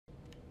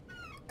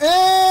And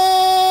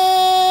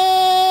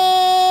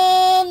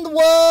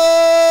welcome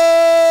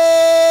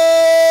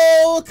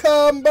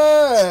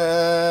back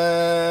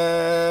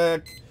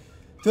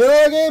to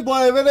the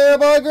gameplay video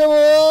by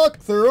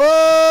walkthrough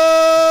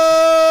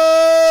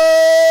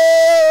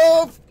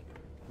of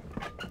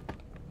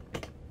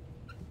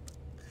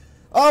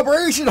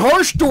Operation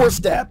Harsh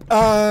Doorstep.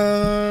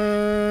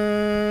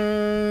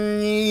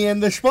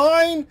 And the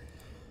spine.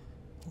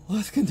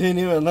 Let's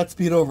continue and let's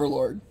beat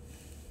Overlord.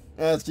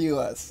 That's the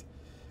US.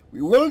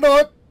 We will do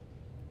it.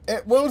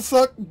 It will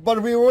suck,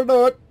 but we will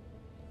do it.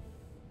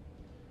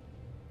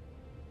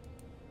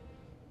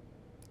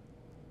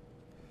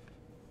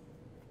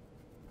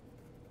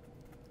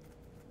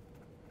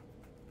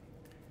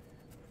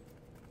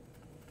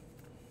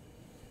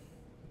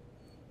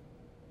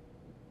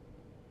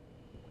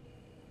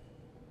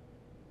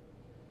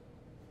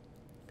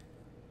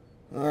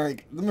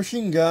 Alright, the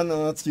machine gun,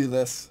 and let's do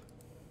this.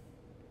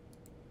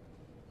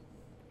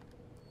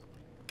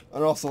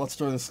 And also, let's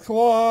join the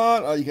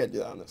squad. Oh, you can't do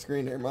that on the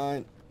screen, never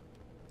mind.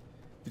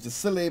 Which is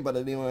silly, but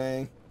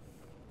anyway.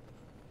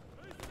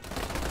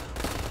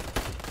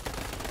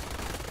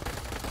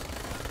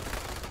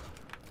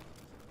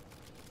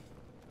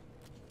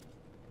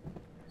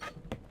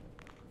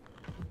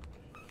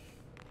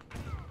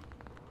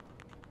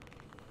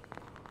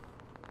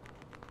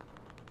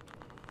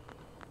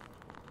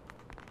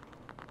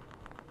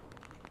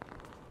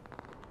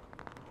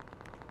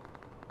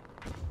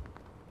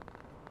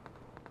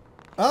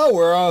 Oh,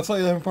 we're on a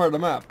slightly different part of the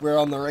map. We're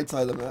on the right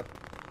side of the map.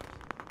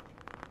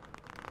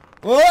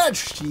 Well,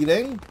 that's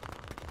cheating.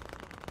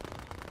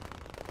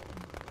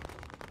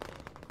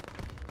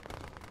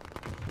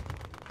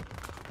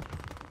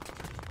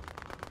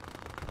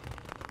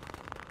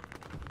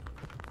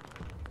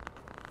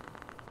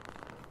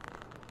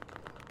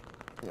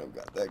 I've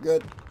got that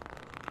good.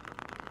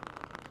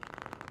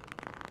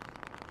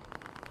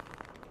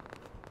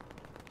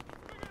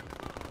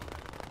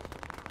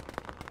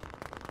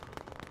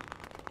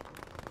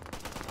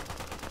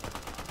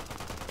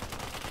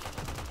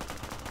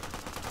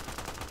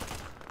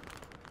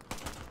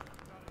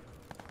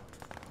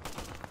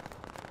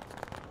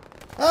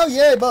 Oh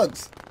yay,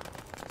 bugs!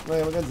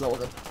 Wait, my gun's not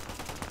working.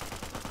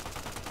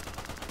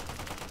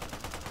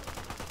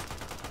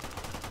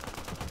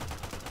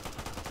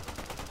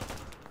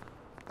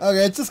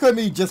 Okay, it's just gonna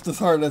be just as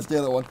hard as the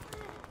other one.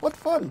 What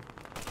fun!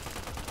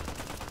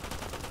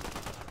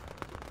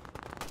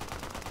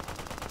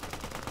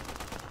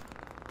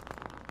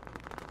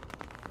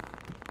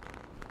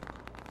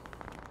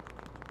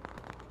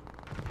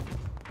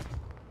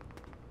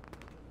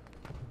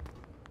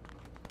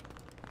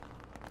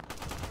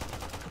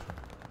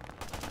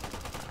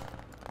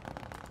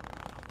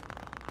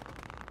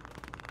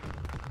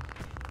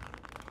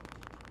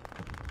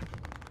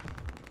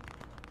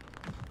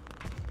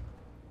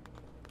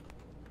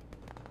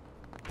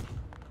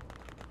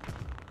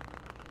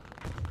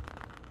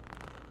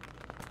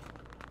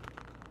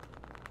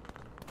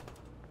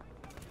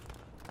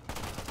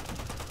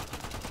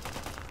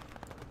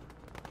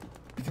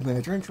 Become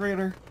a trench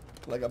raider,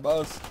 like a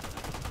boss.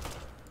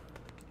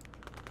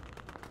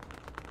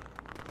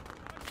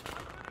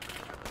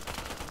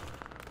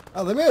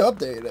 Oh, they may have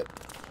updated it.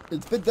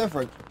 It's a bit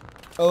different.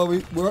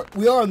 Although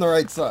we are on the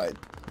right side.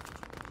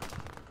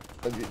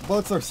 But the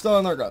bullets are still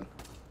on our gun.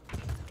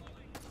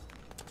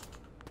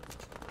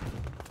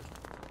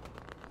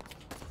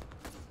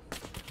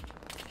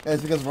 Yeah,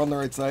 it's because we're on the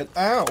right side.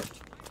 Ow!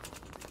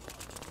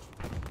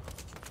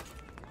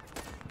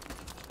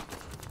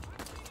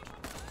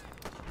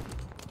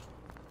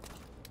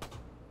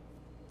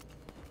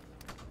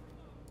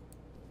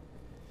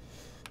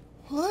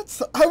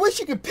 I wish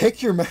you could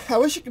pick your. I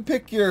wish you could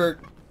pick your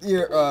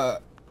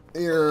flag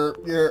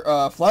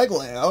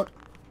layout.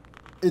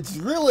 It's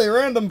really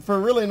random for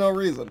really no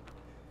reason.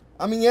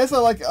 I mean, yes, I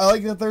like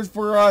that there's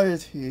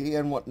variety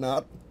and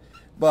whatnot,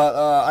 but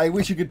I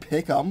wish you could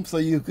pick them so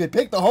you could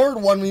pick the hard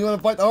one when you want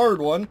to fight the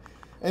hard one,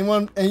 and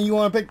you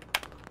want to pick,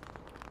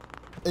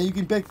 and you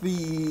can pick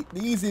the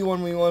easy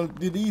one when you want to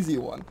do the easy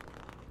one.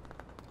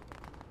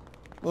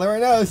 Well,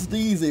 right now this is the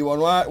easy one.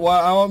 Why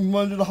I want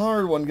to do the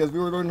hard one because we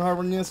were doing the hard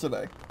one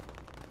yesterday.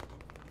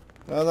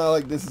 Well, not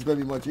like this is going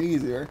to be much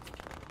easier.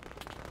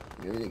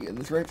 Maybe you get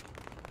this right.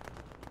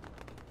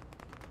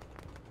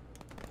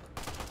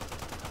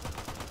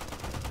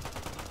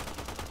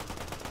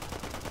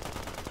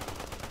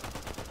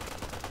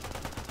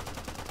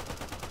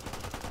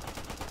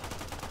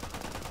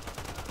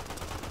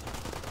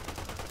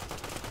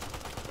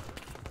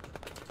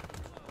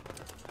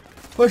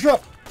 Push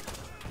up.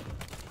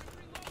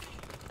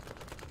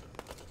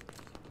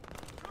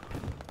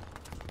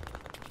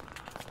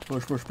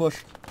 Push, push,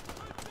 push.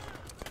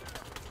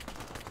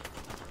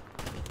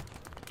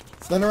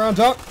 Stand around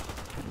top.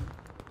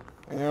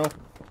 You know.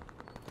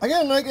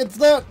 Again, like, it's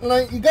not,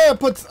 like, you gotta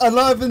put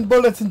 11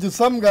 bullets into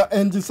some guys,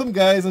 and some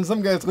guys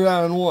go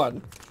down in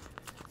one.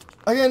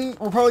 Again,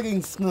 we're probably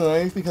getting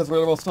sniped because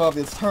we're the most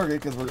obvious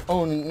target because we're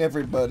owning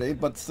everybody,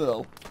 but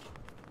still.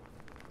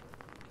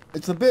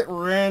 It's a bit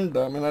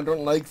random, and I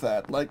don't like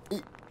that. Like,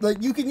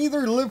 like, you can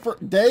either live for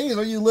days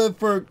or you live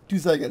for 2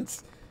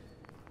 seconds.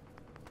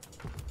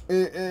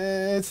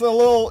 It's a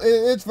little,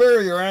 it's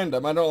very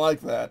random. I don't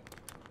like that.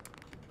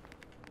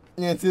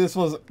 Yeah, see, this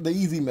was the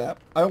easy map.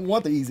 I don't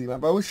want the easy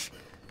map. I wish,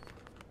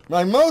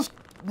 like most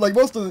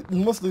of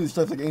these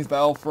types of games,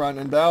 Battlefront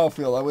and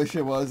Battlefield, I wish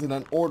it was in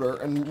an order,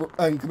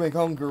 and Command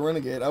Conquer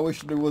Renegade, I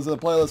wish there was a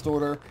playlist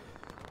order.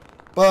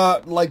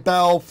 But like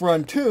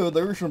Battlefront 2,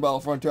 the original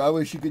Battlefront 2, I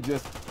wish you could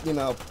just, you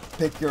know,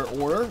 pick your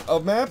order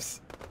of maps.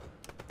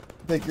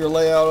 Pick your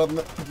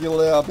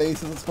layout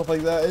bases and stuff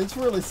like that. It's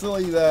really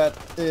silly that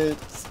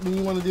it's when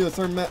you want to do a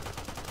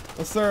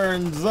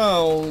certain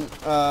zone,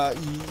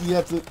 you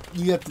have to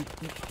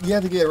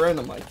get it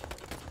randomly.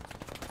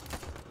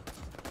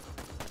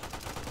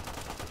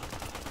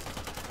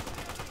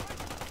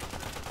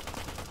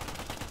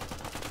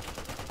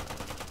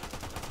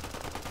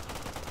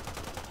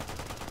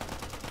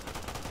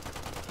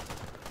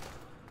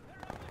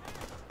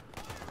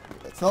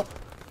 Let's help.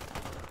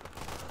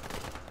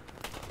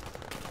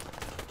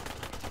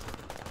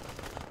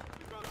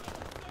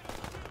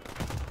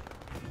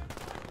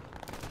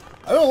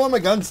 I don't want my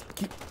guns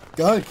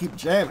keep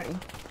jamming.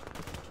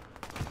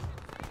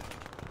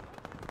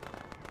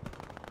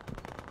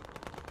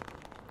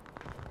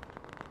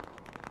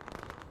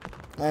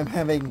 I'm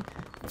having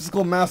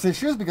physical mouse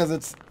issues because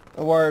it's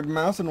a wired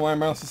mouse and wired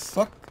mouses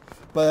suck.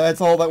 But that's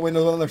all that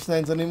Windows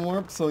understands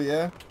anymore, so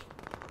yeah.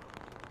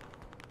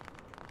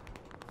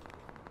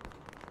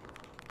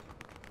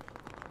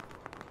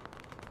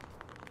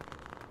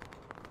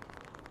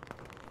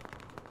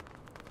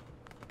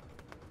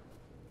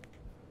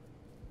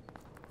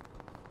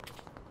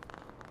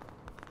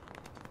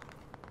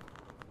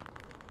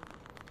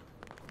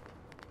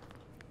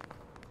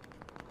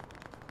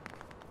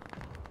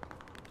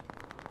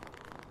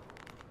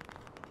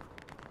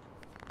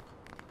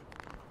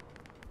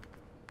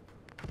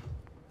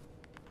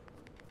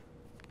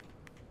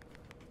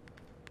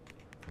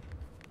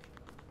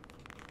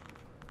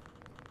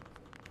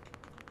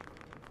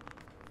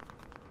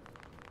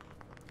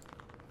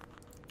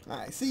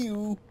 I see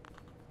you.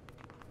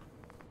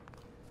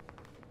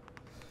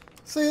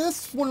 See,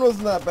 this one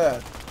wasn't that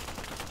bad.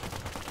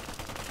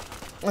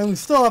 And we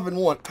still haven't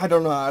won. I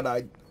don't know how I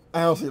died.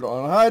 I honestly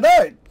don't know how I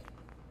died.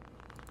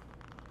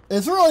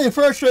 It's really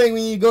frustrating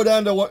when you go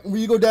down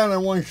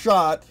in one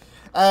shot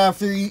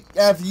after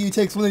you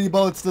take so many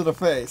bullets to the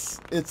face.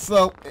 It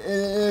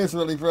is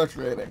really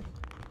frustrating.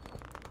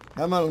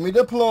 Come on, let me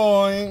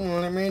deploy.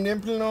 Let me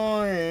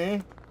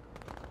deploy.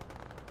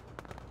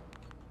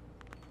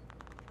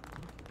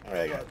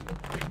 I got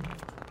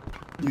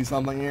do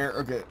something here.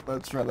 Okay,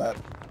 let's try that.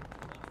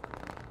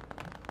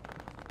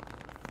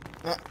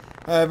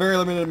 I have very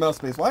limited mouse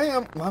space. Why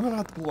am I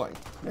not deploying?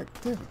 There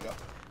we go.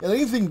 Yeah, the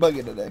game's being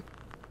buggy today.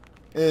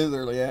 It is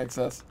early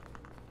access.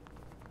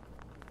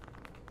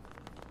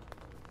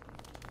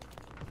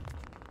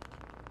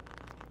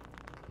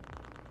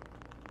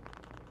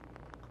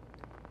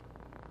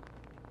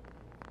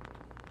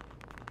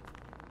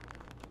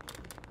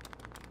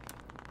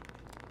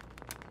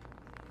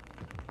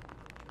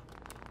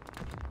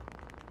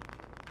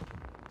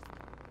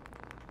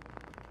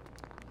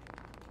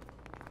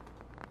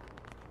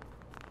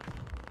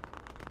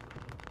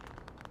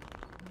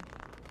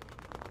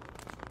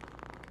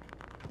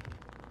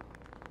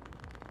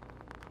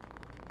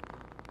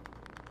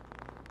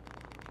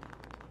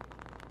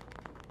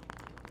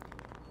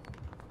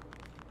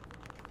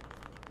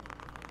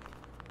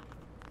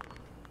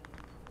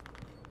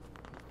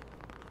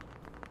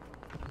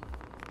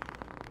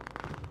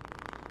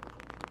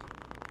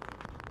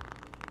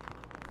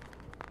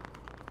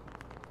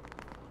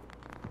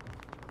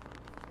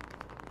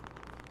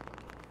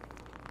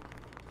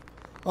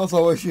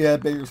 Also, I wish you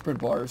had bigger sprint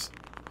bars.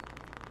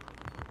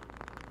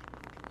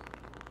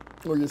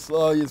 Or just,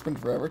 you sprint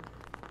forever.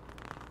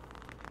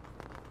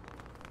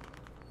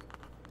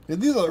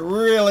 These are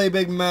really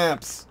big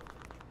maps.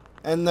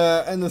 And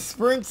the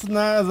sprint's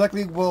not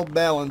exactly well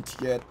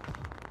balanced yet.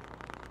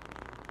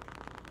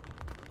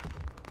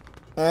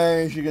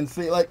 As you can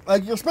see, like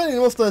you're spending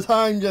most of the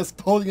time just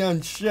holding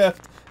on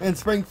shift and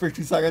sprint for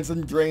 2 seconds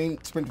and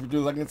drain, sprint for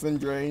 2 seconds and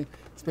drain,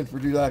 sprint for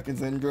 2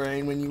 seconds and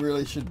drain, when you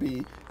really should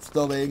be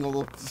still the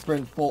angle of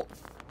sprint full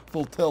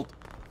tilt.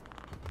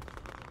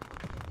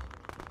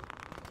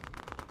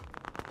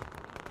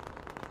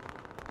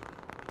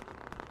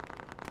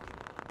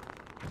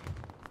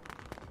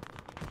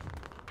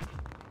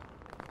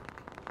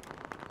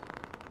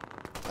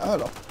 I don't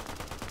know.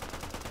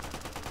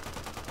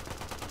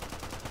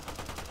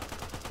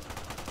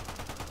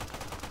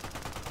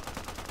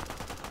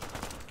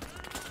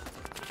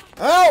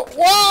 Oh,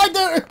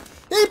 why?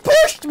 He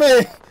pushed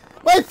me!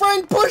 My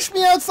friend pushed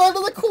me outside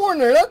of the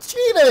corner! That's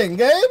cheating,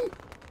 game!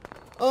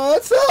 Oh,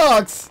 that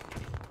sucks!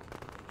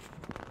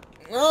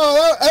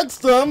 Oh, that's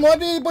dumb. Why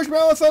did he push me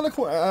outside the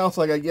corner? I was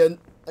like, I get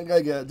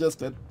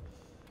adjusted.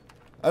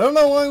 I don't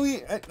know why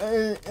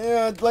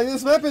like,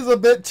 this map is a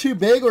bit too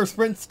big or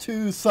sprints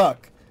 2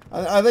 suck.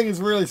 I think it's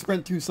really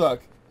sprint 2 suck.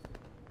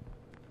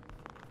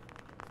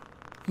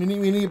 We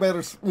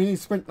need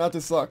sprint not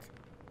to suck.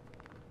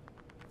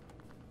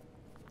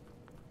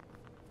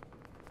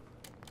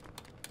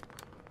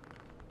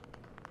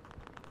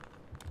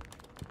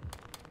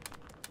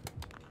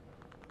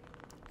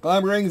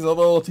 Clambering's a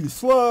little too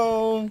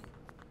slow.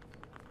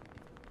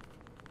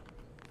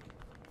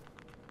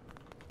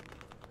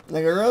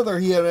 Like earlier,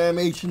 he had an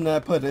animation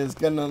that put his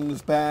gun on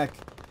his back.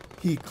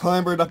 He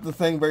clambered up the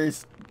thing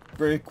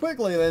very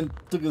quickly, and then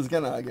took his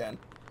gun out again.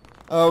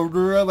 I would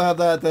rather have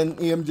that than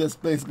him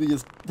just basically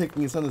just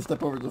taking his son to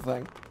step over the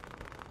thing.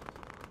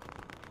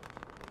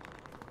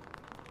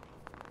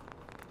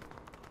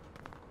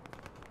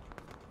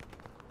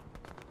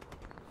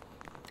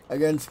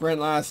 Again, sprint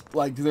lasts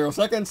like 0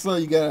 seconds, so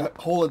you gotta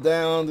hold it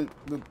down.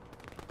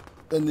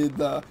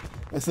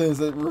 As soon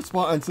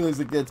as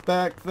it gets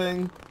back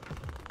thing.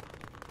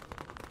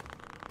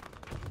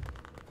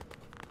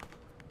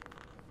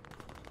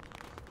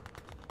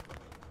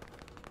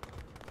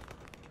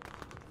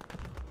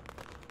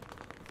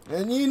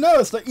 And you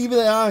notice that even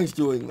the AI's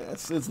doing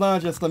this. It's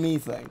not just a me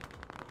thing.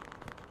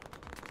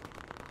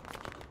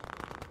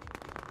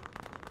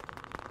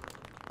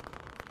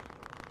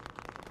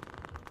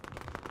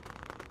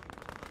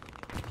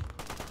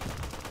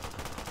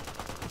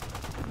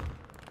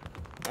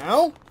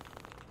 Ow!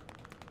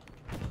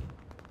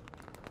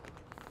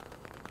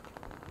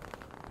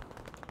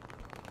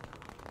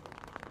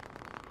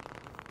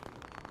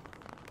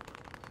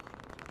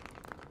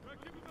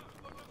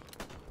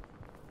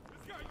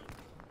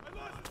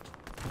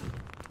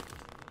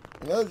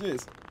 Oh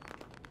jeez.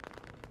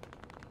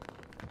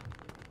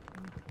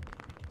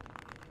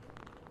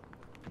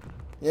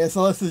 Yeah,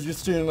 so this is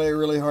just generally a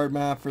really hard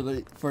map for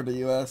the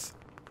US.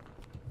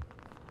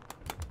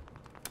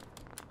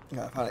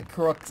 Gotta find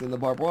crooks in the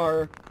barbed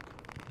wire.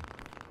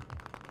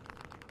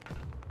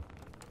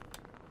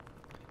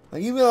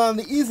 Like even on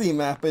the easy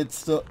map, it's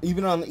still,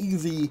 even on the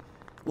easy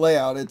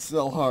layout, it's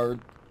still hard.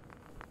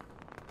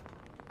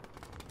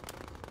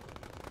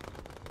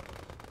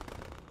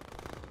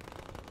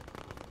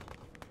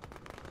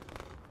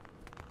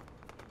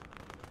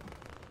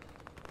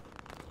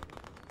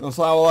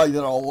 So I like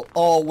that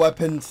all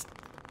weapons,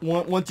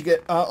 once you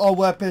get all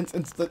weapons,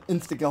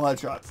 insta kill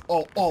headshots,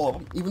 all of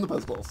them, even the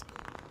pistols.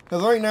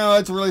 Because right now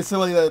it's really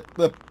silly that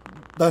the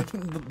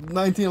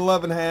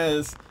 1911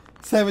 has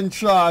 7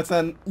 shots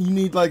and you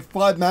need like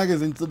 5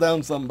 magazines to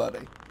down somebody.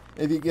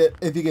 If you get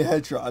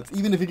headshots,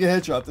 even if you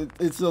get headshots,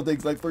 it still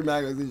takes like 3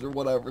 magazines or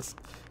whatever,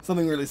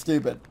 something really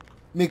stupid,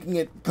 making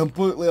it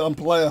completely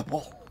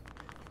unplayable.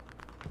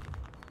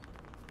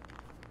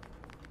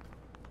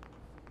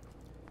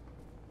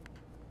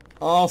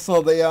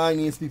 Also, the AI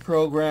needs to be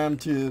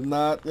programmed to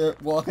not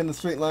walk in the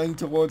straight line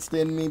towards the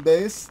enemy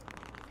base.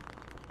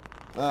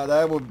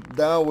 That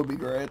would be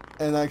great.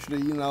 And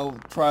actually, you know,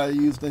 try to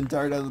use the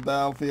entirety of the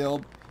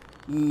battlefield.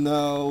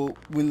 No,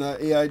 when the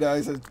AI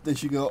dies, they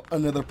should go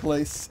another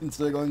place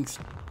instead of going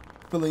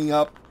filling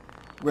up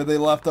where they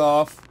left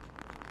off.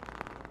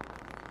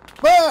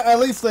 But at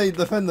least they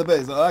defend the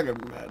base. So I could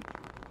be mad.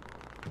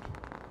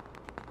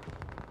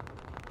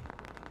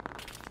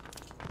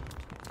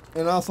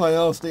 And also, I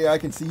noticed I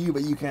can see you,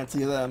 but you can't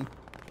see them.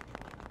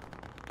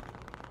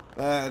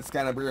 It's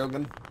kind of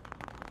broken.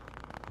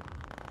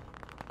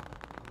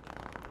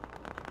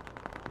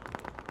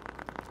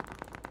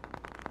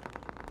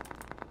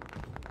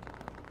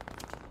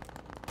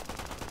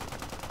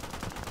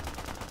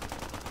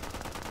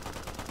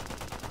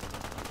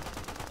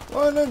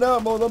 Oh, no, no,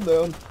 mow them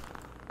down.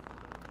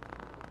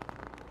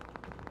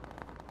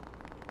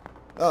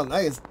 Oh,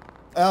 nice.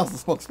 Also,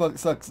 smoke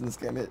sucks in this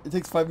game. It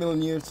takes 5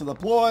 million years to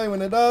deploy. When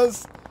it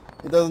does,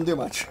 it doesn't do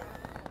much.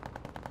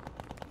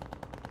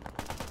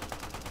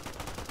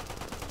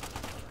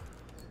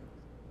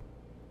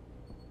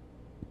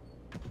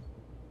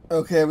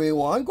 Okay, we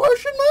won?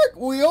 Question mark?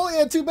 We only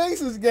had 2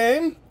 bases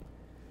game.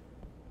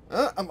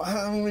 I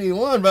don't really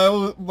won,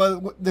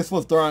 but this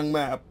was the wrong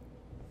map.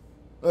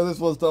 This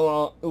was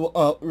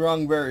the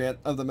wrong variant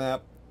of the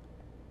map.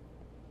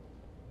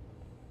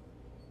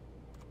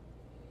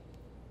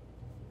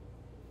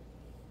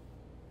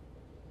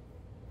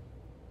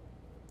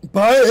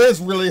 But it is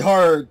really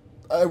hard,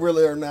 a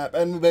really hard map,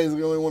 and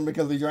basically only won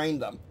because we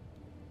drained them.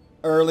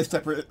 Or at least I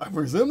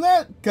presume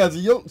that, because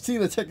you don't see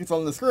the tickets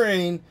on the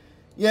screen.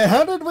 Yeah,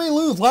 how did we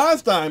lose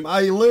last time?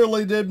 I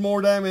literally did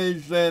more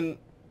damage than...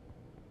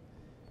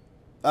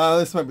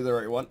 this might be the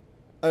right one.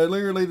 I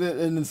literally did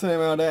an insane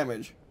amount of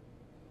damage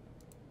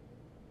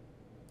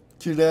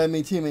to the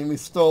enemy team, and we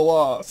still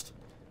lost.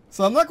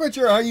 So I'm not quite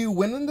sure how you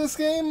win in this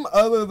game,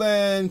 other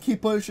than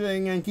keep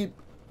pushing and keep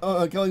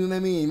killing the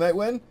enemy, you might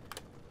win.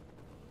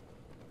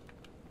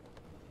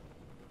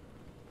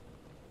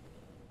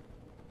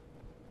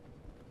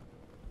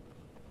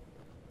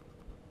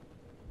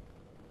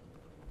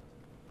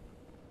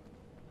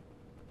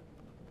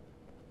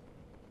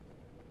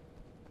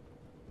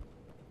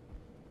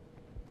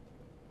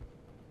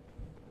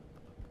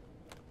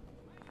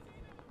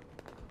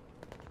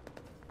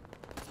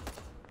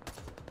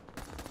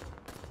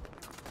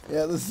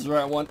 Yeah, this is the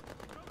right one.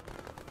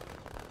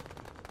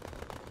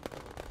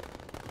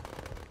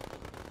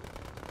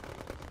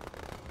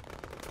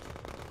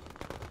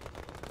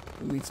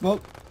 We need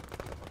smoke.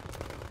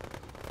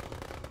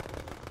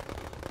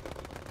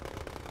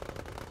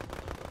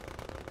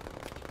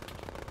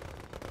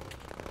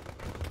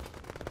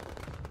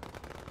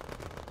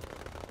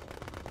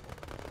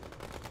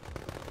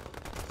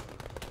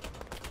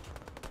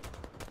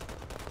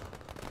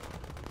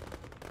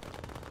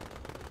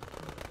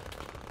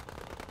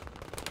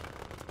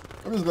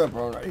 I'm just gonna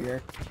prone right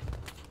here.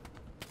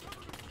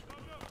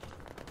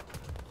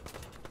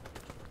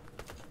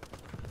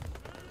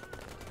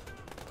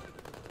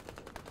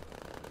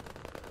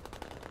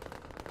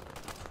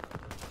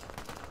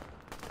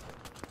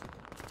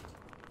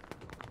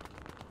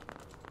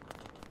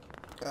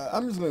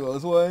 I'm just gonna go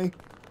this way.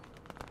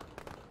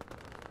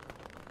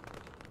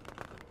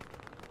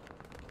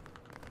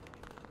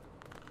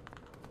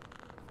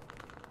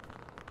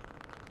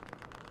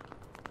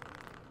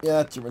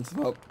 Yeah, German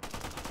smoke.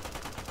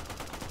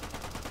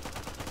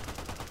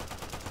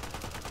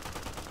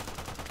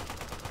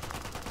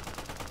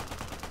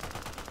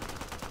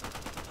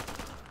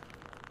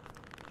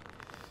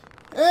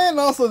 And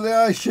also, the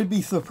eyes should be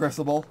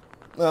suppressible.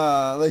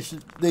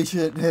 They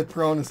should hit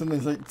prone as soon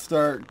as they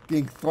start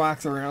getting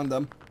thwacks around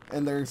them,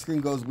 and their screen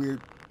goes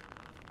weird.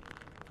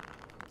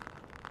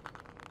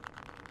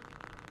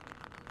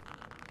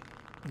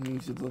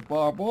 Use the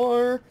barbed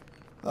wire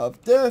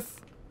of death.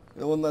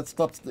 The one that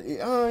stops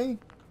the AI,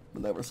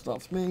 but never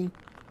stops me.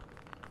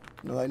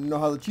 I know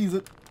how to cheese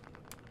it.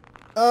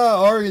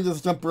 Or you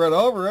just jump right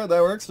over it.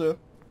 That works too.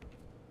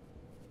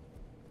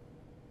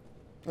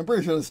 I'm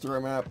pretty sure it's the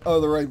right map. Oh,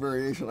 the right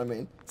variation, I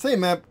mean. Same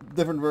map,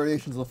 different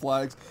variations of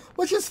flags.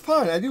 Which is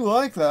fine. I do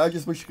like that. I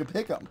just wish you could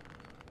pick them.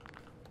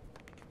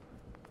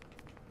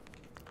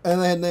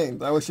 And they had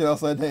names. I wish they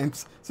also had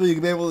names. So you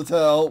could be able to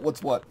tell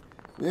what's what.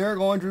 We are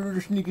going to do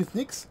the sneaky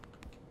sneaks.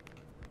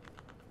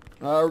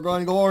 We're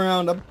going to go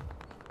around them.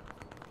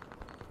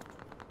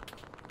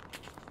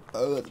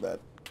 Oh, that's bad.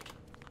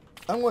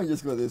 I'm going to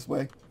just go this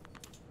way.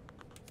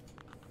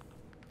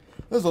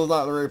 This was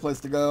not the right place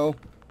to go.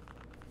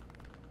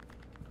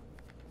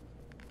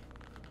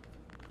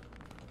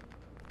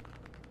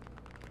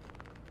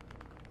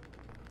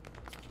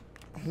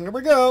 Here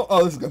we go.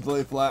 Oh, this is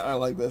completely flat. I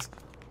like this.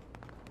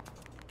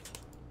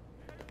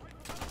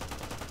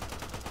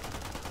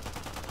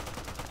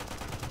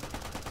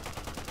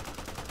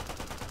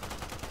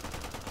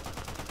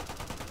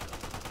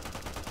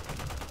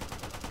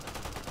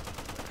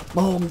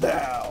 Mow them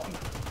down.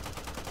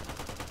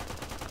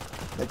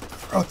 Make the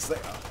crooks they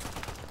are.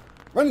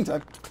 Running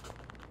time.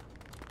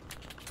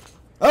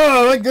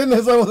 Oh, thank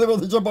goodness I was able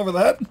to jump over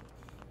that.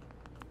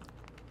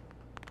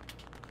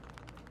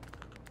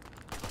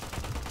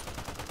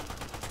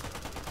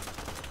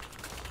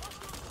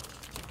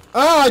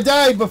 Ah, I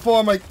died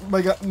before my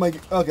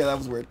okay, that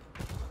was weird.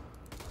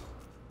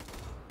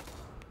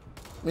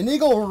 We need to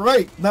go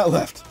right, not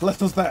left.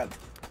 Left was bad.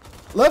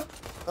 Left?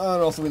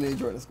 And also we need to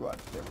join the squad.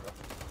 There we go.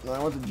 No, I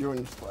want to join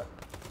the squad.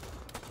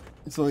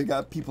 So we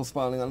got people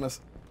spawning on us.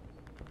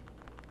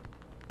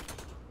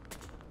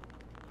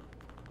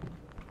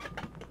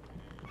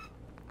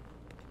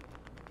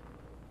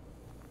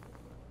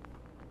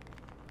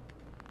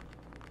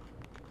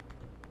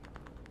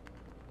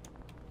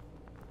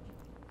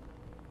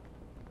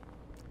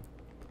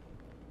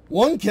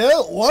 One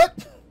kill?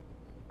 What?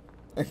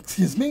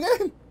 Excuse me,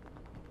 game?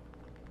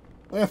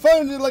 I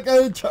found it like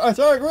a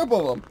entire group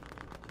of them.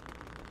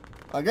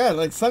 Again,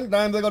 like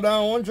sometimes they go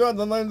down one shot,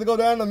 sometimes they go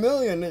down a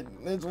million.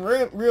 It's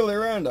really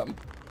random.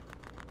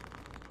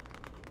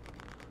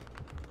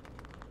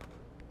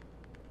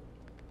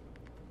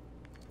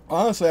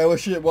 Honestly, I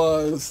wish it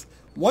was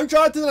one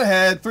shot to the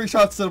head, 3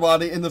 shots to the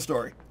body in the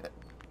story.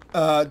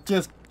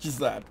 Just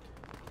that.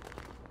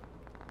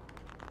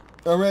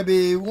 Or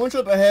maybe 1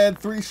 shot to the head,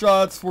 3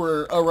 shots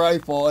for a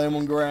rifle, and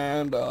 1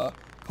 grand,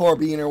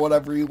 carbine or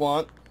whatever you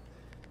want.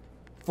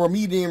 For a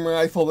medium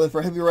rifle, but for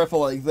a heavy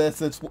rifle like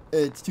this,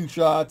 it's 2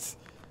 shots.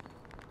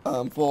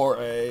 For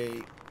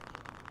a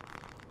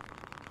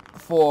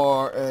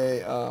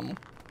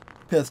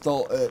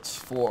pistol, it's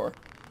 4.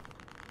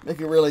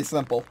 Make it really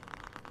simple.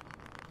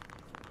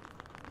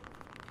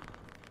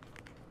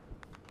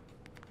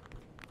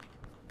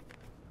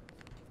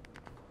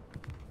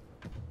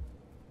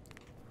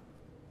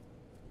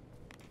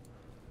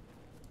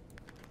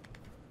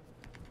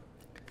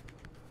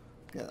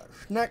 Get a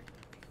snack.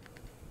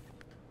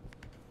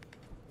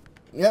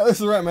 Yeah, this is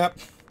the right map.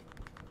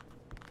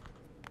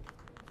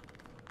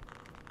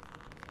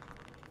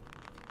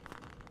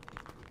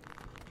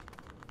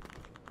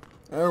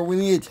 We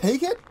need to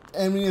take it,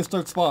 and we need to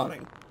start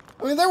spawning.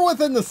 I mean, they're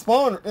within the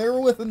spawn. They're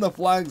within the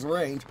flag's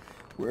range.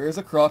 Where's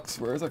a crux?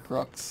 Where's a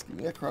crux? Give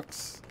me a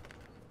crux.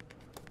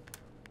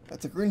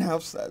 That's a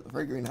greenhouse. That's a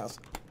very greenhouse.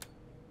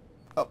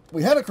 Oh,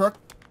 we had a crux.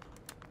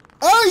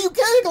 Oh, you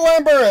can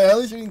clamber! At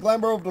least you can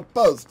clamber over the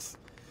posts.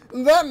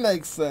 That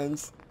makes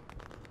sense.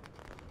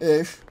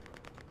 Ish.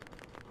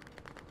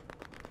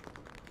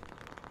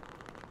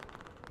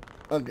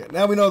 Okay,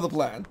 now we know the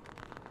plan.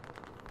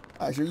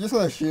 Actually, we're just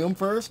gonna shoot him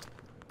first.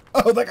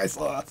 Oh, that guy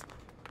saw us.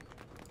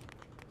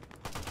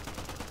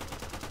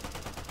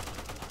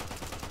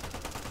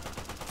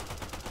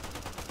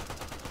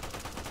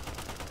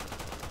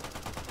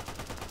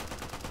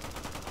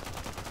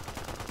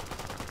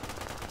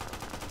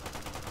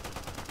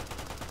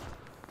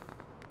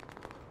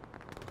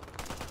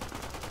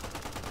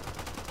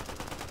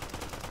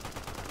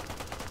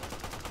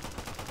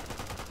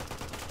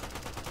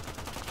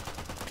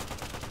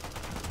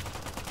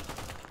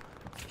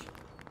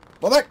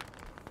 Fall back!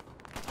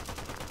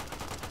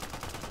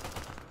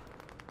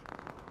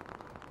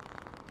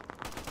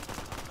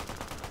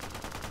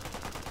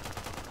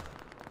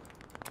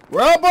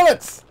 We're out of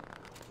bullets!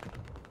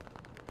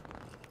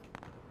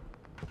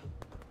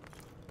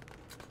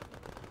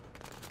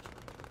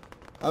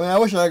 I mean, I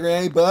wish I had a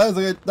grenade, but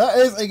that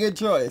is a good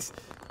choice.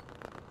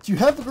 You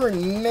have a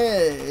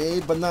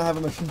grenade, but not have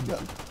a machine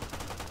gun.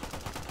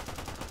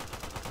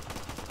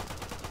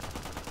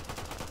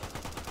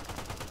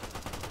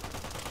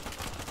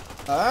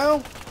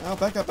 Ow! Ow,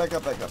 back up, back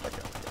up, back up, back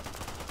up.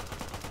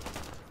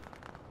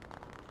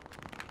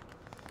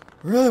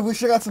 Really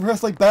wish I got some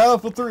rest like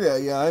Battlefield 3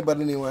 AI, but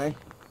anyway.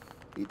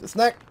 Eat the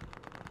snack.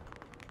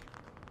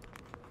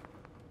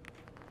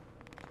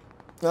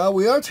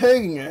 We are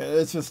taking it,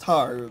 it's just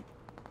hard.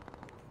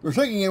 We're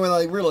taking it when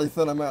I really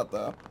thin them out,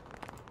 though.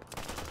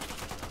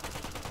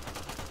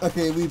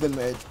 Okay, we've been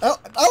made. I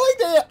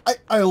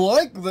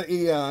like the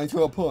AI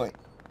to a point.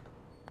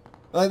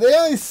 Like, the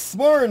AI is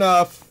smart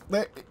enough.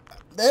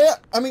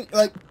 I mean,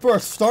 like, for a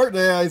start, the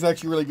AI is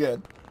actually really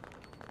good.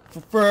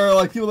 For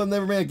like, people that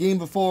never made a game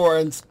before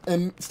and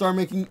start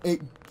making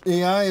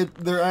AI,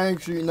 they're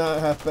actually not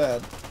half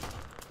bad.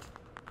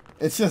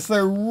 It's just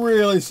they're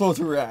really slow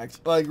to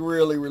react. Like,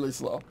 really, really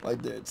slow.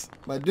 Like, dudes.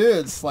 My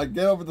dudes, like,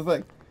 get over the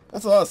thing.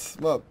 That's us.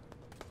 Smoke.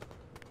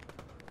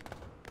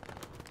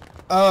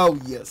 Oh,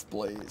 yes,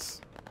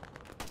 please.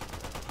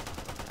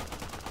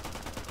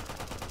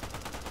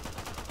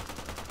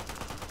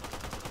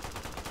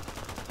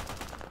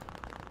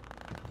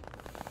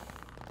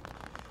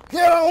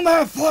 Get on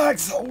that flag,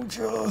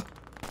 soldier!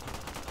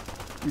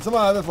 You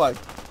somehow have the flag.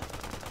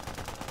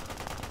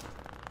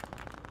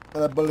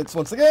 Bullets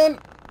once again.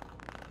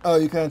 Oh,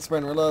 you can't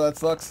sprint and reload. That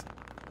sucks.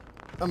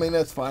 I mean,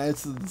 that's fine.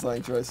 It's a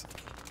design choice.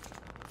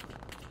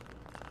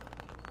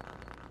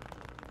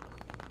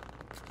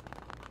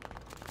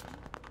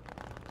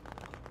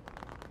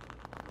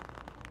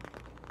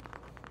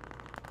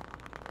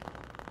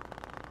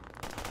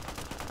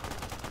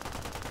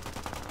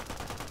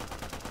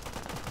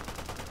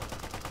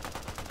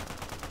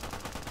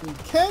 You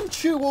can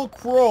chew while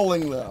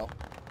crawling, though.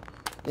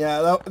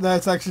 Yeah,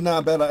 that's actually not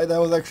a bad. That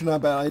was actually not a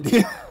bad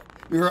idea.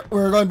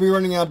 we're going to be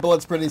running out of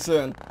bullets pretty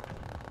soon.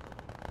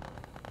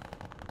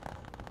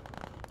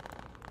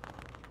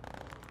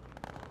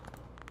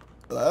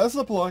 Let us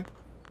deploy.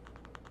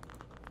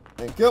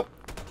 Thank you.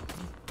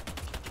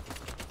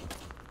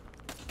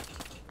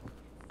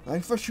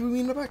 Thanks for shooting me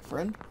in the back,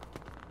 friend.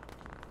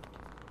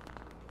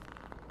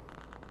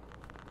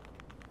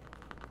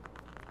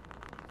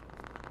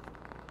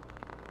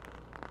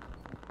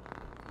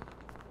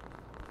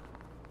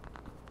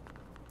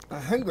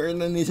 I'm hungry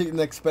and then need to take the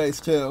next space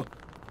too.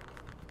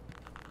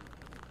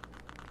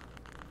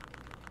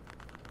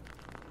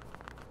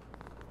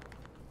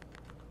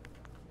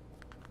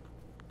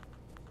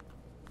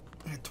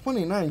 At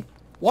 29.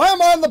 Why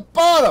am I on the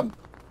bottom?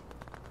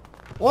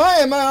 Why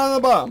am I on the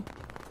bottom?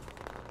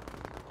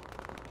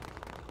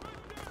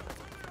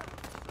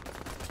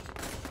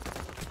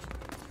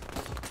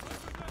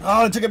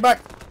 Oh, I took it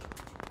back.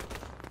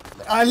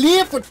 I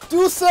leave for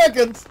 2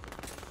 seconds.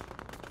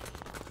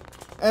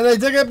 And I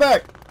took it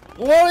back.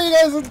 What are you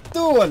guys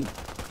doing?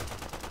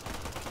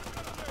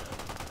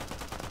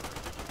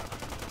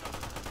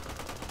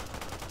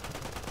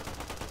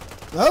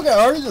 Okay,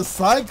 I already just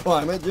side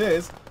climb it,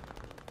 jeez.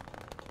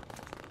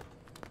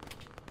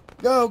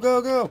 Go,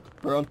 go, go.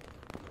 Run.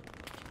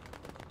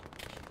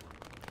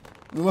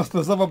 We must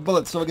preserve our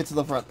bullets so we get to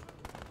the front.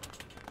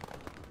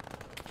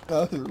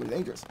 Oh, this is really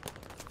dangerous.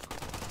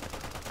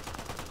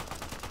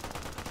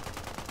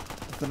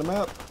 Set them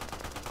out.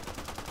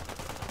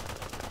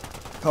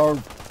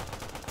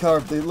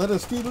 Carve the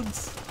lettuce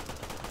fields.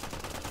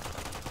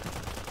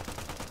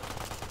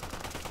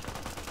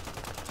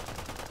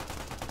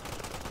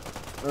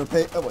 Or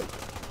pay. Oh wait,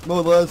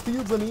 mow the lettuce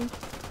fields. I mean,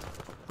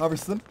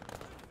 harvest them,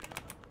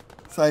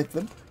 scythe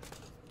them.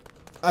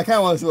 I kind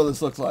of want to see what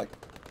this looks like.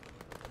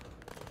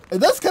 It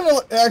does kind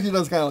of. It actually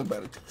does kind of look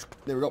better.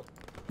 There we go.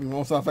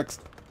 More sound effects.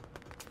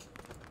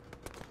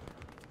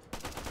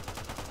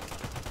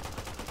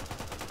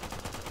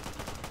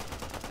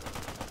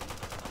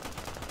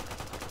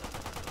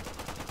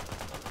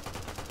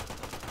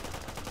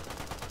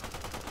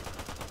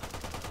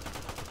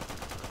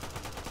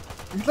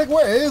 He's like,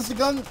 where is the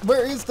gun?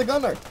 Where is the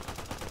gunner?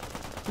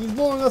 He's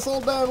mowing us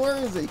all down. Where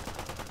is he?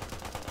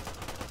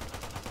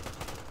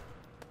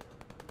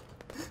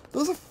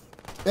 Those are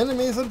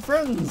enemies and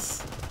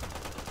friends.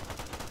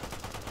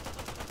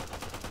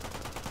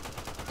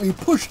 We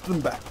pushed them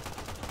back.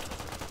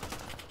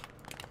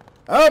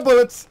 Our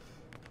bullets.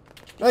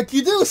 Like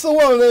you do so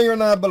well, then you're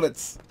not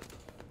bullets.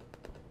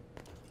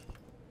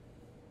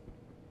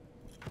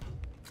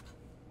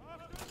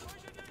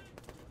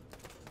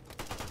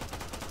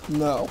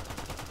 No.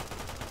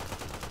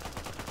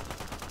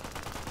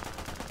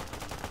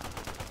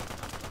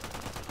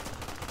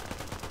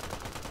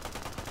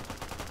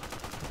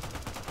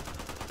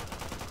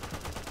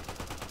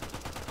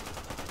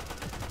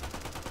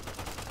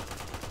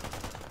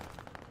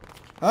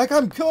 Like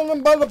I'm killing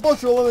them by the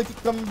bushel and they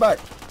keep coming back.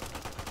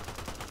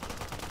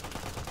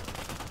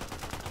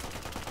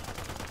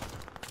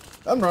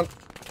 And run.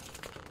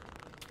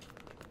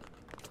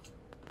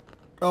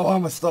 Oh,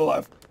 I'm still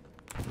alive.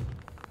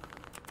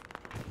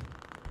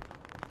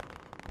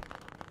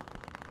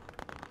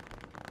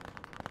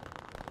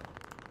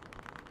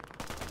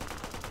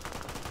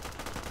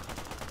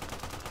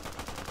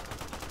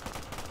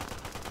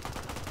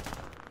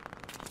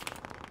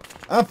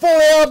 I'm fully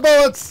out of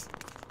bullets!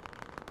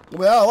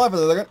 We'll be out alive for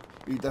a second.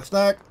 Eat the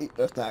snack, eat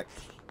the snack.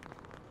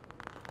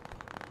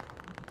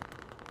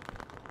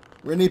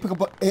 We need to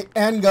pick up a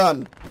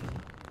handgun.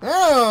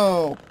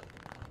 Ow!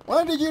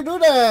 Why did you do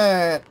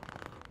that?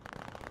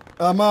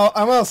 I'm out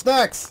of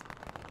snacks.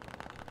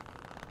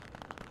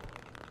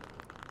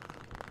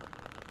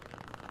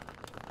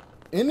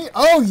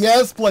 Oh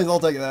yes, please, I'll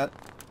take that.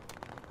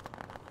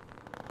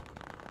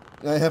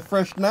 I have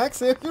fresh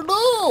snacks if you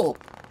know.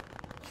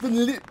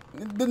 You've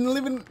been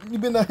leaving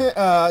me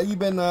out.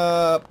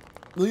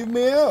 Leave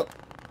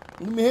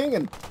me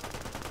hanging.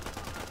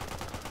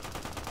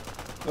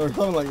 Or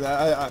something like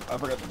that. I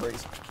forgot the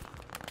phrase.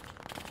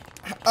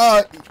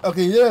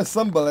 Okay, he has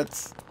some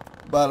bullets,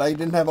 but I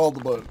didn't have all the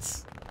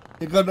bullets.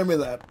 He could have done me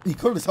that. He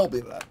could have helped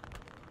me with that.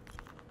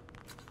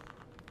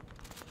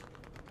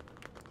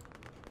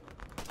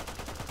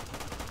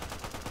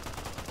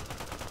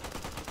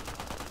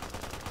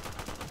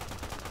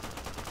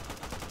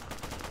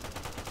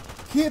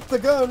 Keep the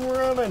gun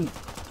running.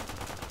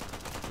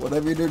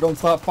 Whatever you do, don't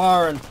stop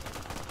firing.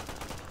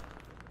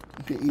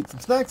 Okay, eat some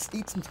snacks.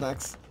 Eat some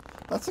snacks.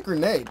 That's a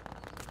grenade.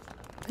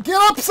 Get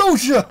up,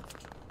 Sosha!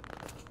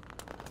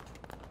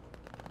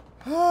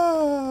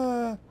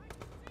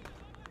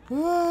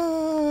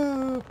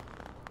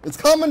 It's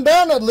coming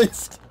down at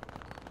least.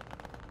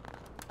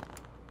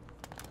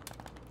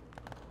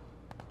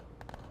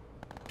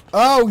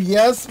 Oh,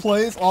 yes,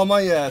 please. Oh,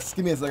 my yes.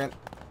 Give me a second.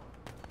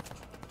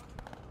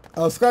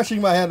 I was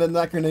scratching my head and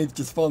that grenade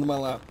just fell into my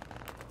lap.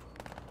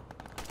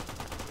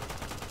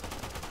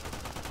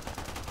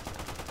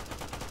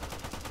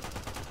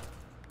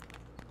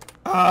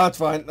 Ah, that's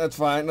fine. That's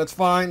fine. That's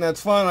fine.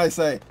 That's fine, I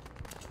say.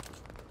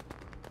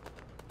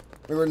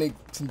 We're gonna need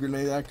some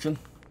grenade action.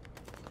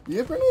 Do you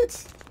have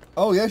grenades?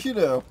 Oh, yes, you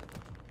do.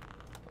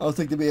 I'll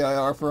take the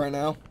BIR for right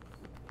now.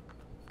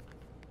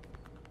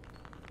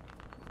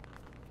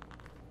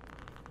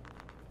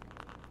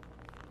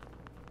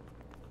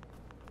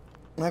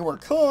 Like we're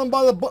killing them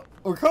by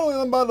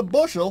the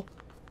bushel,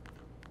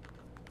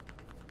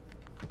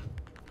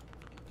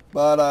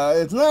 but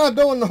it's not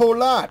doing a whole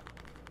lot.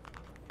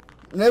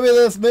 Maybe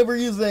we're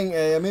using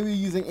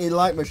a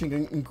light machine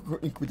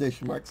in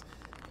quotation marks.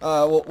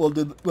 We'll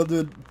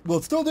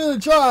still do the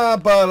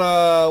job, but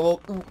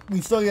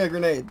we still get a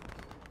grenade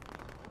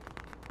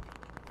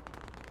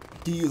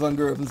to use on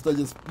growth instead of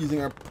just using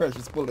our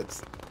precious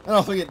bullets, and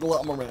also get a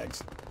lot more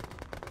mags.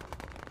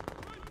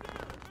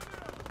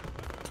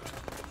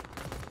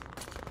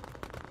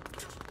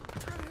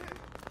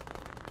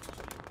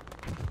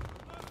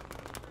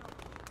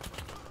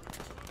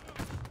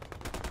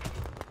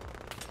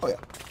 Oh yeah,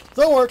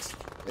 still works.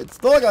 It's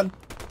still a gun.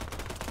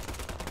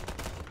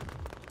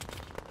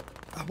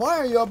 Why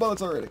are you out of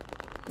bullets already?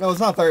 No, it's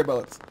not 30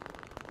 bullets.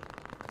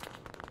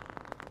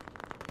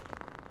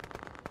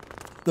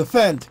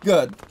 Defend,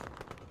 good.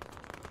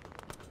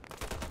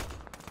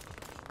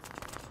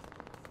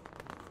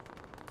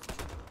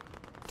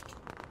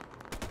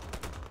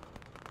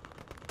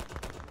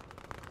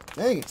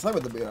 Dang, it's not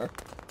with the BR.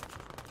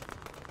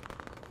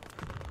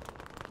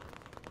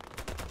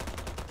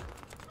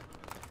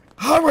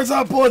 Hundreds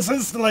of bullets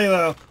instantly,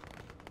 though.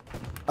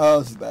 Oh,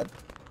 this is bad.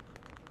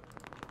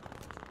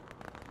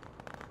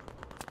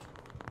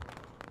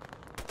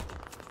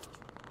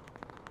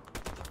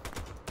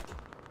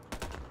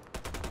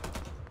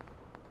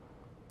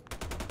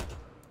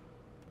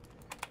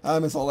 I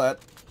miss all that.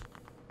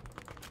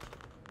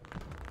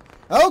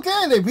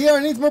 Okay, the BR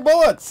needs more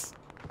bullets.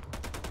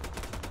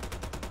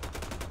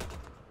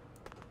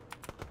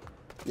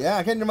 Yeah,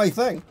 I can't do my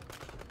thing.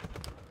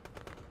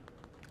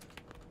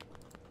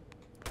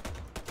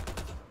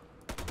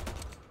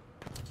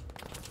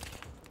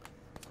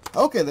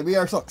 Okay, the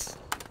BR sucks.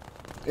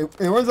 It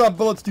runs out of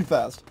bullets too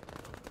fast.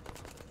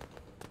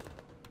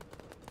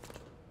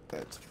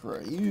 Let's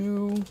try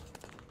you.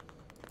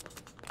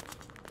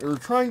 We're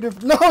trying to...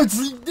 No,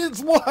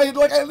 it's wide.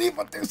 Like, I leave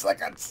for 2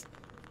 seconds.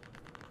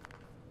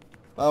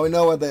 Oh, we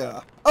know what they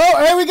are.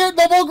 Oh, and we get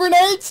double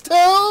grenades,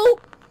 too?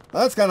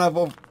 That's kind of...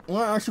 Well,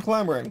 actual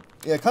clambering.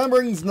 Yeah,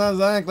 clambering's not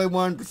exactly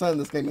 1% in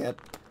this game yet.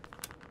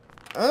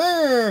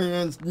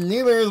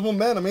 Neither is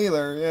momentum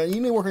either. Yeah, you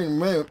need to work on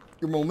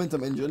your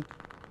momentum engine.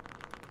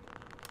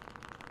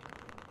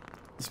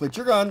 Switch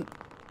your gun.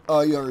 Oh,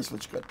 you already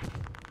switched good.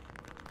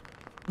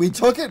 We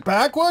took it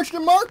back,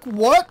 question mark?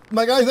 What?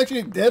 My guy's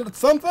actually did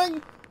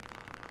something?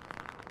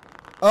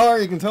 Oh,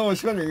 you can tell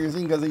which gun you're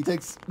using because he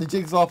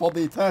takes off all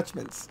the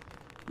attachments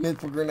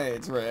meant for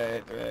grenades.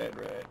 Right.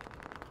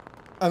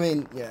 I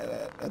mean,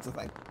 yeah, that's a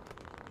thing.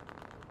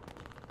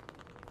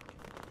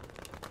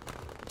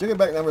 Took it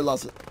back, never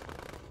lost it.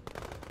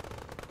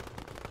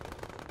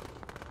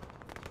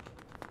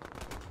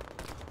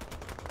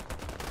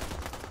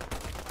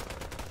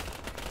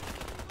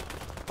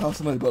 Oh,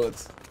 so many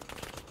bullets.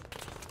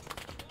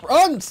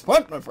 Run!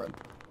 Sprint, my friend!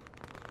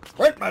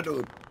 Sprint, my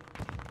dude!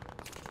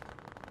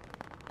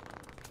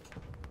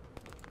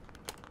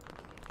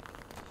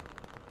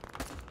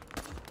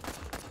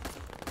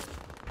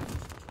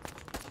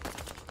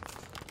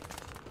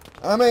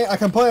 I mean, I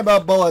complain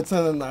about bullets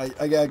and then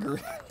I get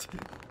aggravated.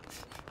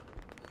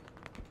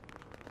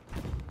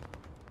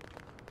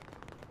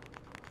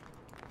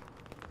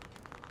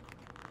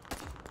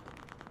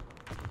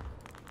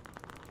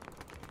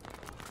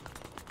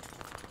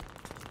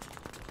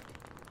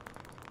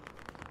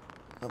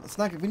 The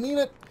snack if we need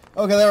it.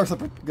 Okay, that works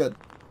up good.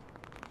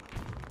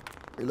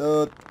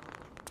 Reload.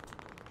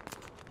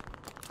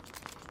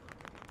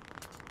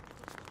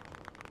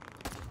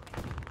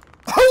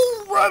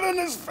 Oh, right in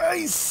his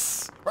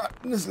face! Right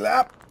in his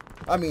lap.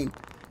 I mean,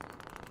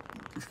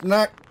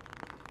 snack.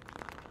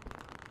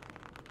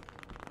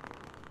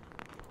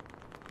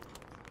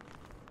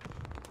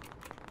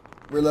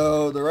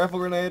 Reload the rifle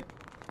grenade.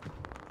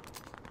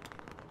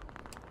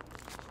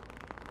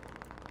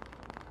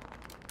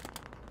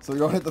 So we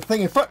don't hit the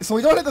thing in front. So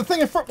we don't hit the thing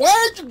in front. Why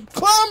are you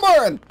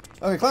clambering?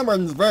 Okay,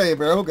 clambering is very,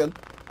 very good.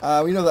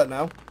 We know that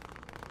now.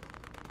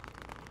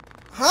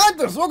 How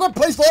there's no good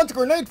place to launch a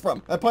grenade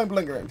from at point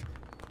blank range.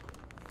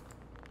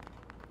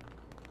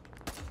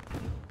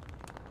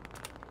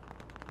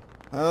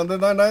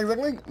 Did I die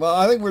exactly? Well,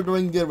 I think we're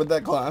doing good with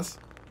that class.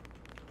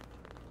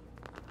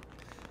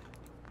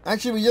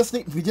 Actually, we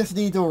just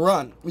need to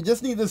run. We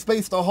just need the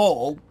space to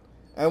hold,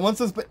 and once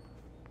this.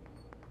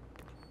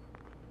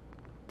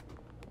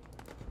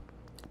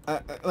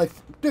 Like,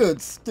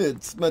 dudes,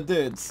 my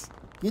dudes.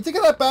 Can you take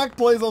that back,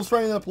 please? I was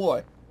trying to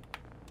deploy.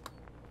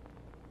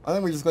 I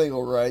think we're just going to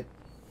go right.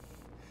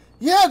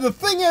 Yeah, the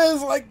thing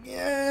is, like,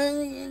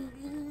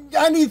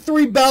 I need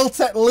 3 belts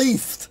at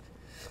least.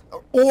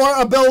 Or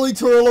ability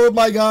to reload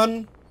my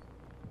gun.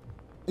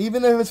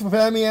 Even if it's with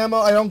enemy ammo,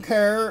 I don't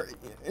care.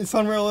 It's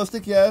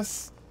unrealistic,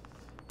 yes.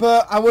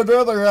 But I would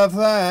rather have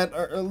that,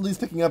 or at least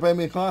picking up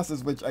enemy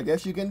classes, which I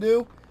guess you can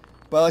do.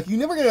 But, like, you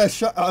never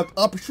get a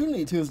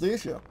opportunity to is the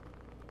issue.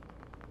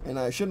 And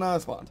I should not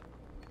have spawned.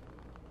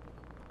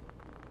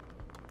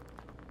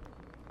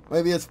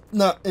 Maybe it's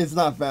not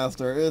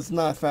faster. It's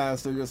not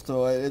faster just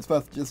to it's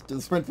fast just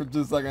to sprint for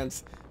 2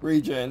 seconds,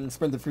 regen,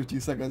 sprint for 2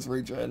 seconds,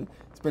 regen,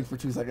 sprint for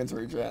 2 seconds,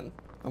 regen,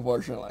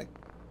 unfortunately.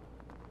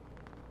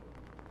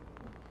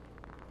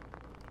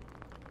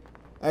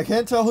 I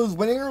can't tell who's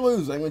winning or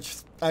losing, which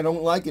I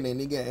don't like in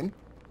any game.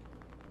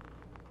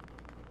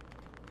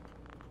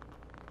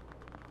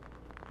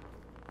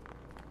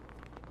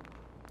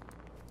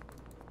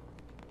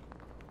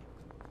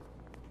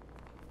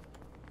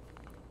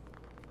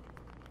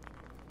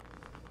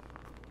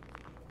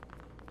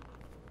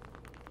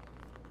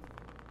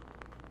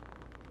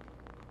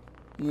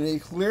 You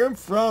need to clear him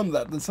from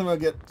that, then somehow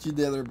get to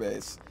the other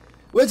base.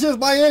 Which is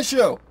my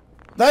issue!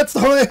 That's the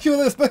whole issue of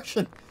this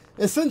mission!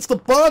 Is since the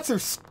bots are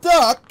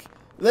stuck,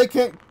 they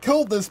can't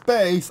kill this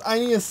base, I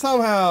need to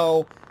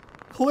somehow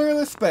clear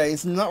this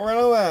base and not run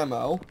out of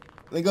ammo,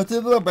 then go to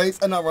the other base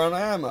and not run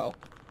out of ammo.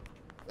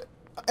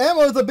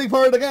 Ammo is a big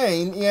part of the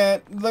game,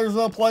 yet there's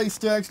no place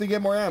to actually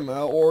get more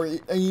ammo,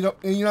 and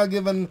you're not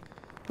given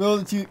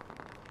ability to.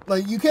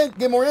 Like, you can't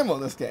get more ammo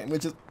in this game,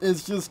 which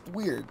is just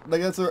weird.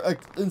 Like, that's an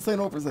insane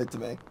oversight to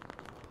me.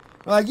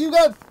 Like,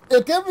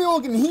 if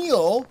everyone can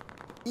heal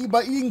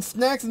by eating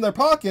snacks in their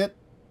pocket,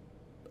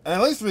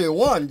 at least we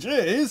won,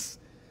 jeez.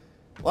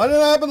 Why didn't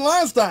that happen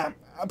last time?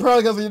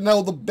 Probably because we didn't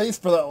hold the base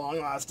for that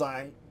long last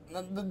time.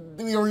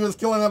 We were just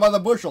killing them by the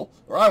bushel.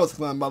 Or I was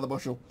killing them by the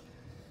bushel.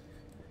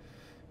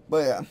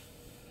 But yeah.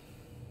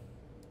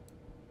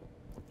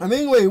 I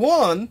mean, we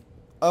won.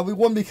 We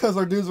won because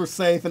our dudes were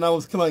safe, and I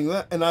was killing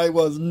that, and I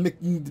was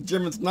making the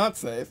Germans not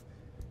safe.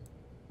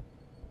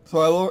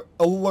 So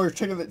I lowered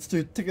tickets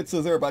to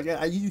 0, but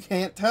again, you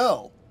can't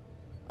tell.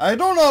 I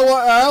don't know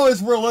how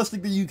it's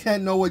realistic that you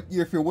can't know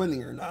if you're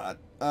winning or not.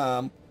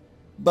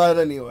 But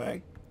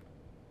anyway.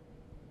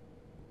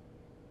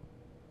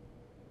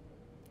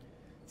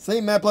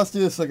 Same map, let's do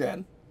this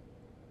again.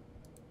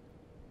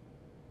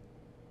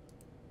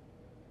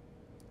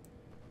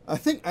 I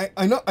think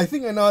I know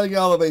how to get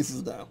all the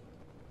bases now.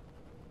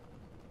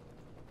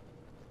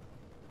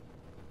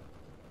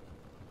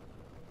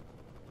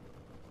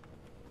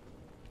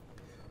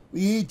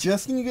 We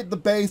just need to get the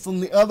base on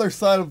the other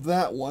side of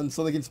that one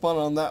so they can spawn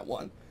on that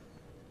one.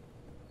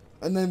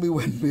 And then we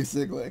win,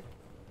 basically.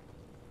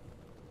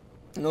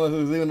 Unless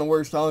there's even a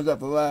worse challenge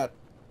after that.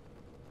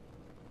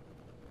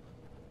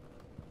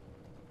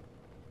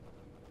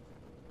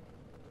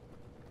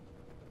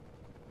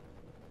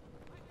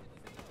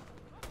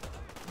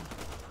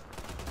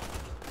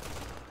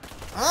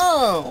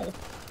 Ow!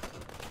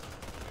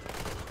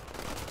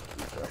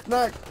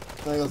 Snack!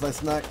 There goes my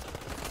snack.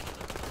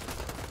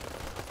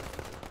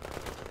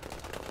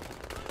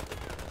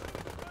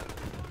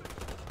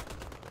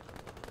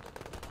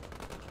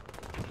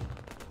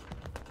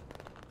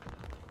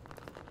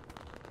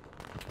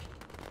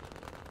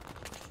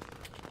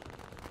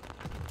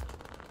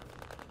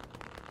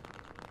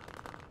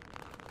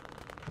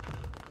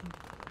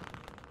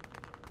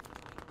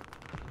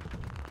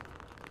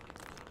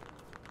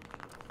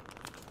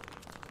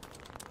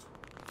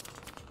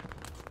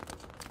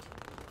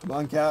 Come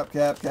on, cap,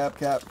 cap, cap,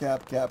 cap,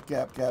 cap, cap,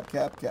 cap, cap,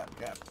 cap, cap,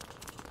 cap.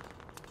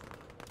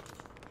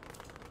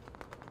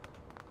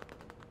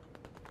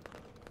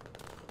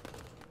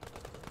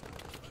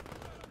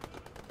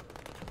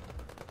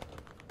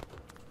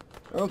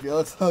 Okay,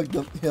 let's hug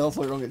the hill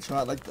so we don't get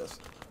shot like this.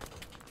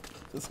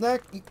 The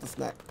snack, eat the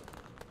snack.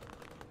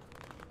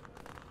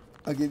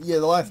 Okay, yeah,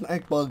 the last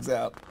snack bug's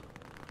out.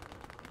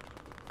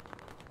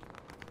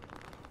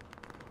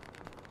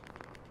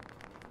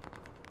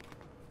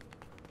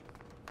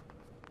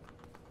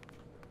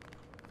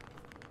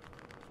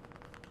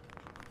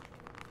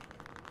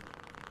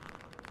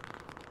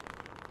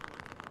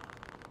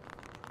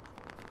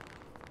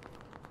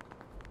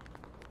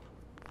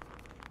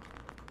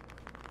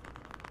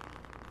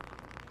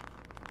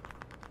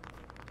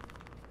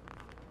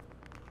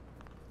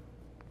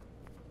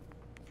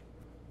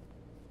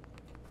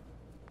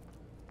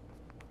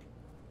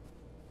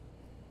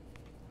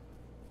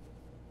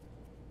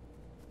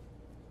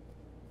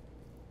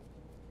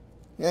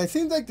 Yeah, it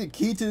seems like the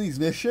key to these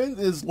missions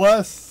is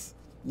less,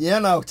 you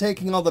know,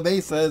 taking all the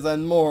bases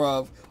and more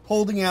of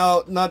holding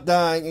out, not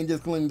dying, and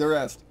just killing the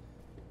rest.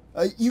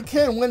 You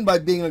can win by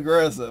being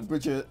aggressive,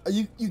 which is,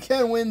 you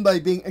can win by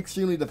being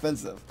extremely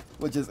defensive,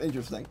 which is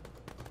interesting.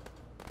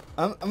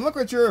 I'm not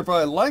quite sure if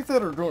I like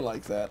that or don't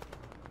like that.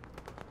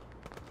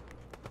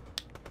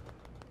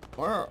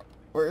 Where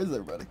is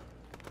everybody?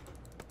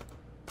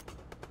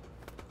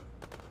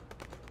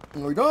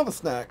 Well, we don't have a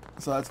snack,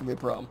 so that's going to be a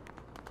problem.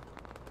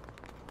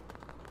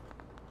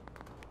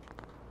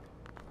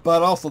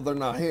 But also, they're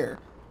not here.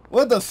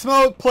 What the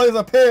smoke plays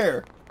up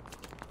here?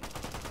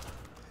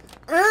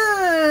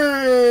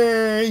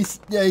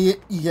 Yeah, he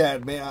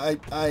had me. I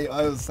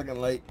was a second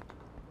late.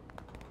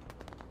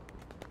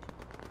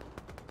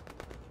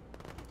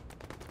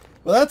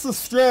 Well, that's the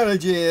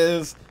strategy,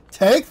 is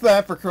take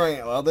that for crying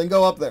out loud, then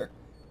go up there.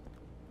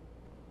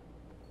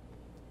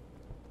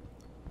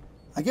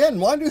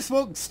 Again, why do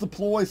smokes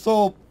deploy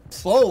so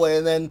slowly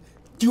and then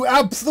do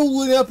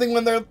absolutely nothing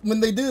when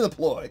they do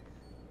deploy?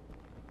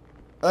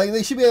 Like,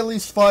 they should be at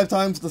least 5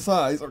 times the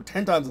size, or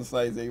 10 times the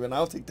size even.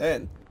 I'll take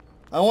 10.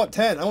 I want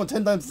 10. I want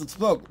 10 times the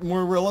smoke.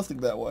 More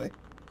realistic that way.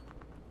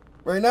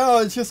 Right now,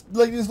 it's just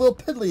like these little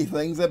piddly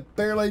things that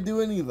barely do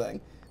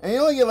anything. And you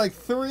only get like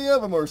 3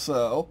 of them or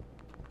so.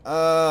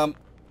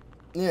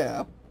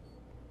 Yeah.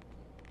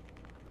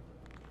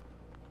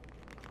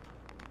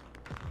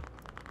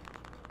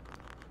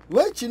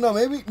 Which, you know,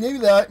 maybe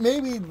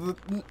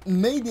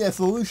a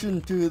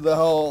solution to the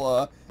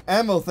whole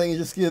ammo thing is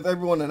just give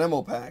everyone an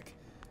ammo pack.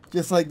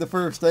 Just like the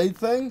first aid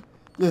thing,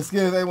 just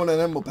give everyone an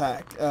ammo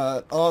pack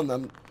on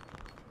them.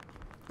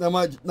 That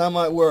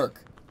might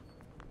work.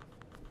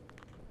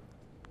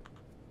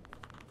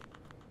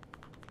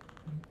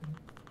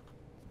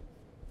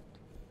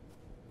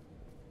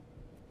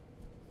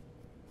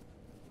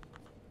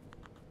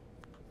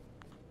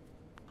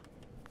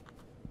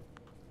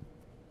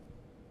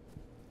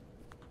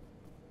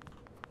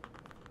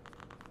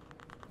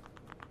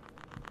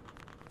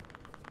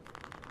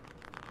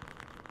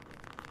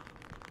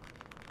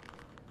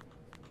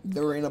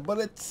 There ain't no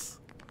bullets.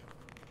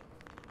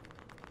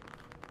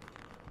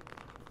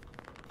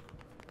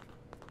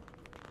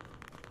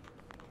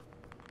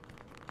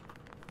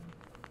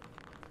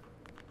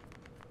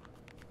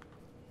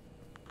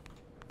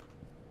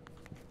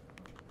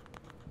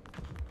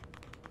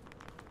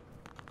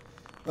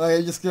 Like,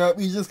 you just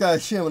gotta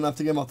shim enough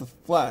to get him off the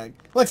flag.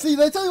 Like, see,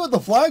 they tell you what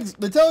the flags,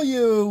 they tell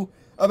you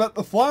about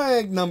the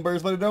flag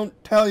numbers, but they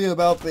don't tell you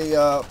about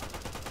the,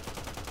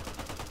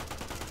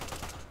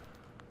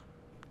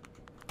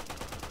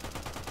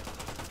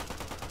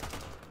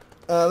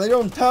 they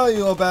don't tell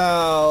you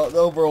about the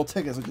overall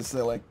tickets, which is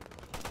silly.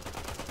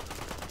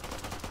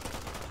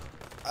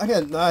 I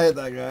hit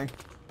that guy.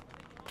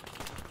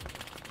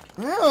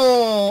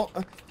 Oh,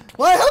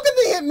 why? How can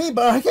they hit me,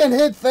 but I can't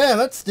hit Fan?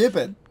 That's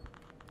stupid.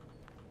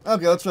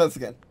 Okay, let's try this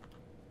again.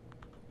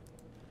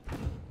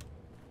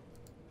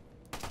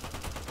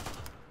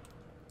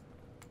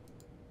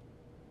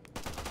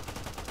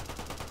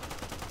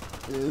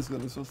 It is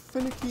gonna be so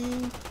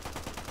finicky.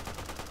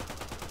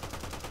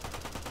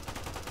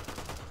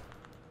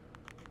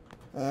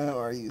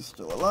 Are you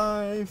still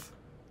alive?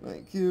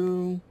 Thank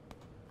you.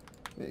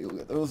 Maybe we'll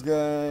get those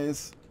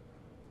guys.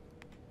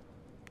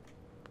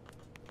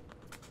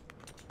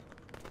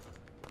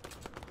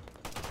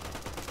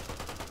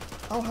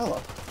 Oh,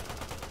 hello.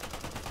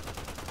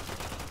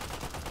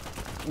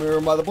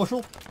 We're by the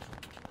bushel.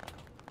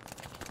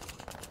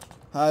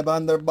 Hide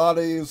behind their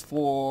bodies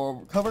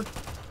for cover.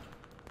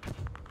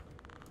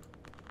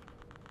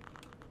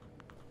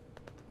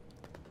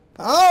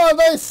 How are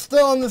they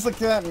still in this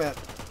encampment?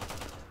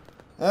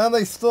 And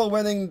they still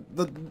winning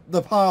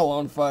the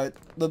pile-on fight,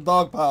 the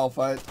dog pile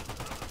fight.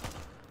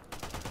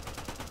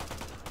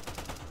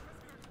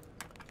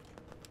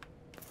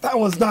 That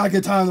was not a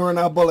good time to run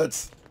out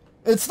bullets.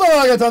 It's still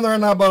not a good time to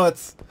run out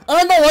bullets.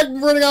 I don't like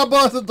running out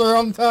bullets at the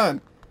wrong time.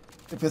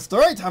 If it's the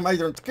right time, I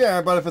don't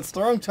care, but if it's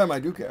the wrong time, I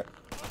do care.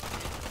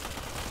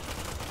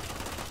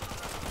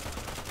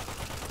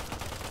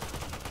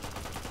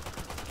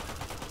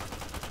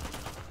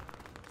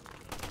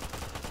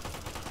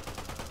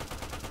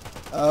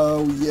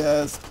 Oh,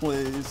 yes,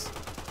 please.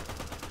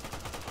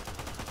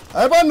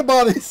 I find the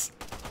bodies.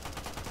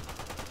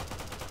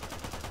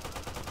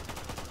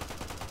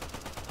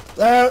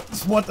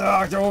 That's what the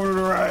doctor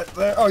ordered right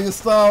there. Oh, you're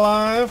still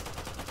alive?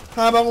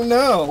 How about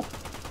no?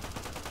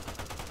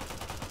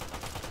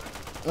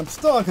 I'm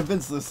still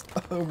unconvinced this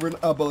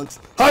bullets.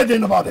 Hide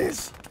in the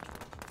bodies!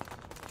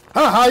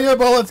 Haha, your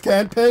bullets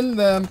can't pin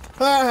them.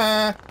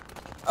 Haha.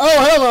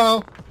 Oh,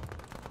 hello!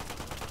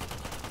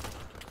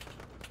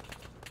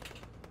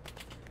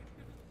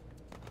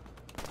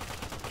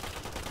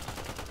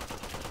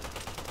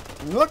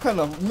 What kind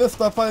of messed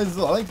up fight is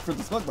this? I like for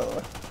the smoke, by the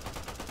way.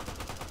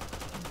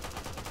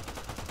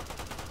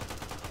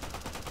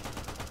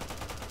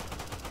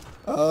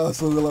 Oh,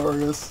 so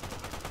glorious.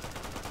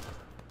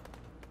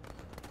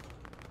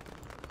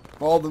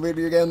 All the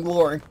video game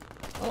glory.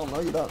 Oh, no,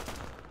 you don't.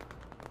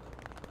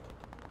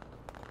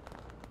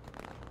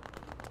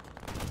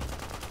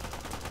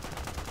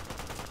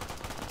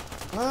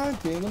 I'm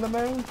king of the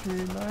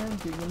mountain. I'm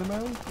king of the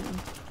mountain.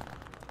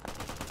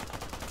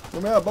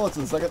 Let me have bullets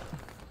in a second.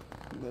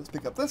 Let's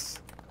pick up this.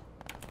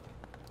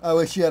 I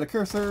wish you had a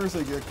cursor so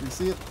you could actually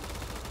see it.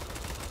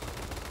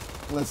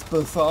 Let's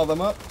boost all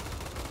them up.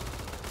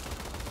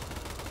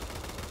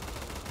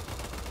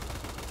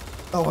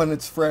 Oh, and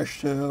it's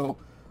fresh too.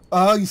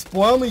 Oh, you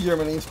spoil me,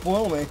 Germany. You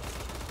spoil me.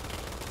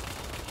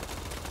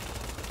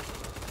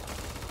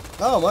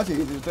 Oh, much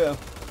easier too.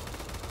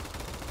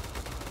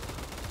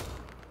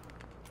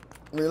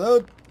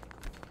 Reload.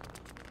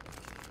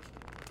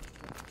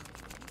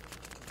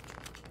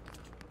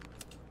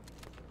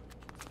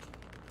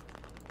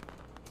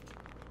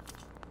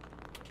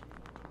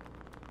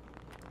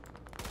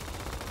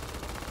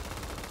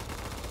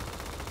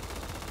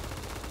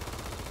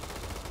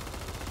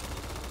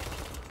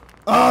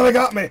 Oh, they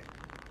got me!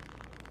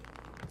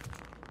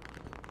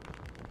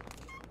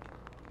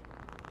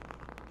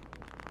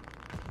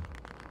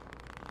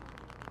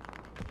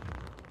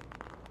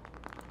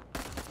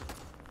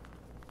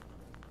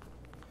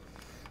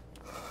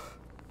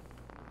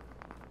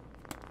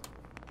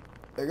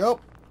 There you go.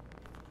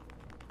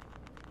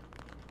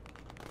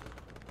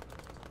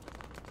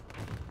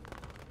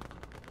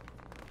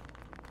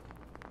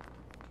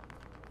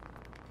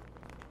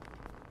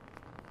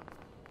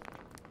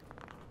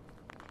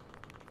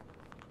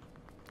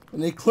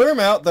 And they clear them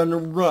out,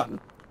 then run.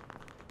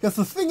 Because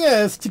the thing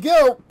is,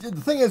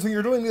 when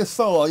you're doing this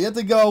solo, you have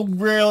to go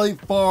really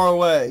far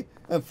away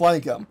and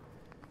flank them.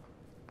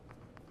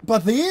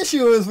 But the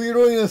issue is when you're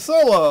doing this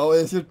solo,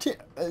 is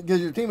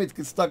because your teammates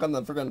get stuck on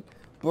the freaking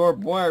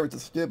barbed wire, which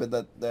is stupid.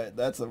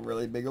 That's a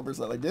really big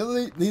oversight. Like,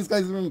 do these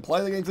guys even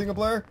play the game single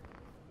player?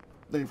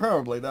 They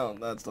probably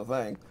don't. That's the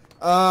thing.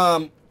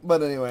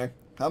 But anyway,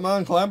 come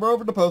on, clamber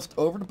over the post.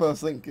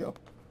 Thank you.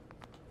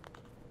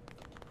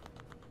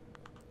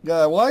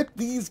 Gotta wipe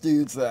these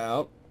dudes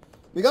out.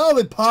 We got all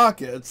the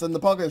pockets, and the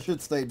pockets should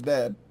stay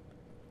dead.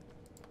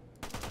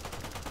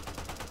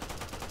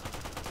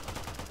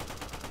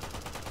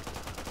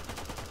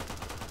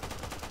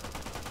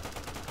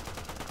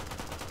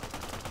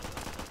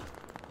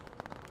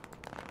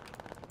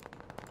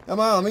 Come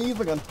on, let me use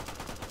the gun.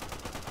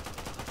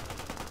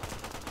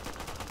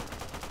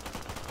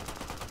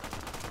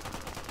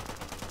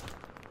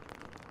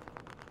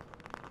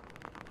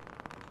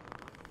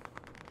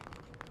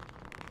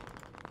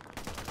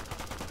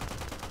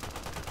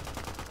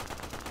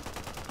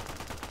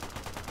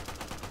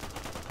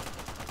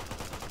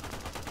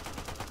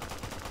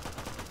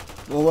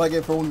 What do I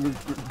get for one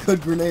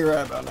good grenade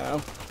right about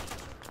now?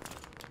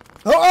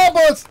 Oh,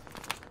 bullets!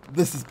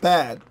 This is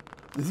bad.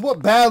 This is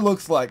what bad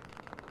looks like.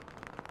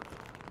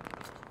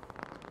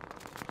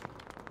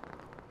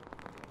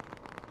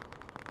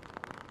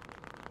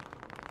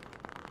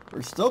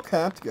 We're still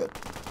capped. Good.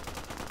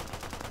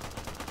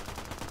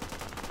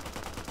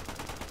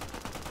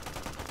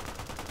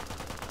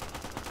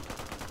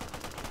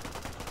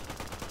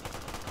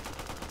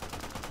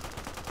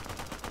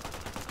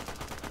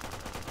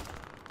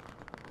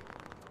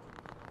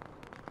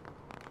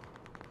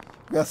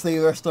 Gotta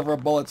save the rest of our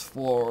bullets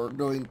for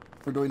doing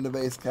the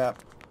base cap.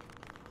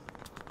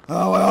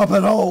 Oh, I hope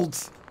it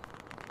holds.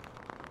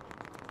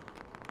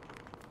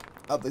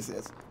 Up this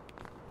is.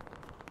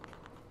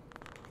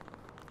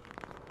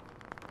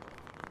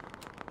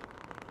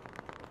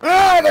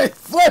 Ah, they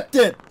flipped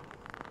it!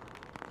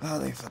 Oh,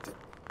 they flipped it.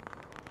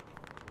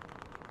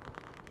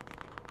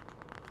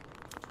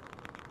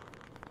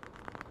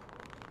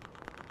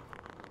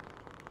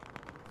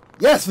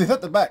 Yes, we hit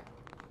the back.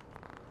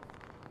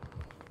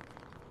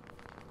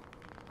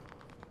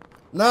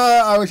 Nah,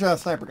 I wish I had a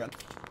sniper gun.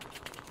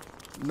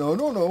 No,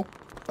 no, no.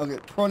 Okay,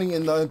 running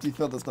in the empty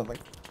field is nothing.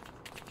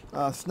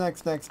 Snack,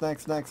 snack, snack,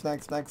 snack,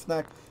 snack, snack,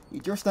 snack.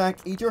 Eat your snack,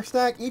 eat your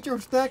snack, eat your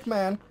snack,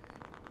 man.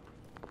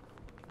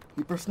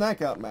 Keep your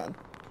snack out, man.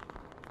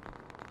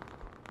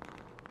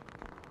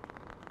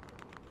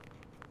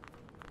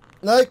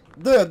 Like,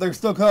 dude, there's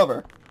still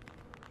cover.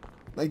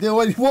 Like, dude,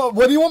 what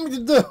do you want me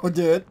to do,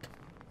 dude?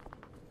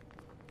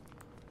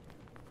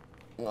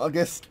 Well, I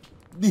guess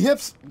the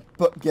hips,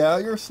 but get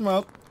out your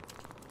smoke.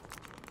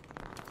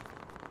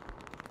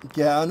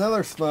 Get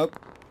another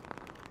smoke.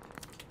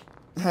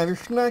 Have your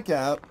snack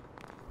out.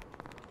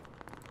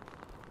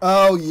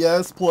 Oh,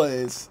 yes,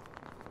 please.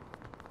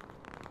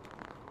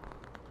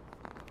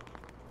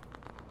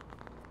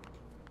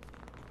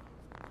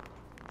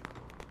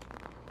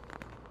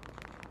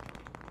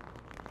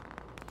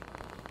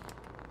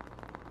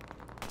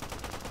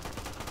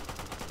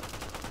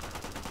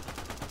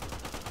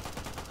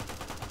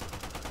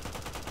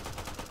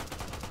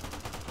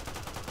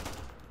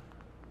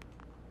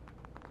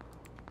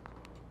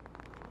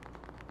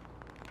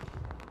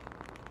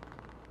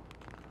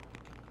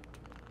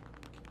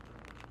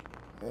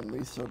 And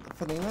we start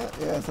defending that.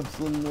 Yes, I'm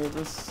still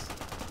nervous.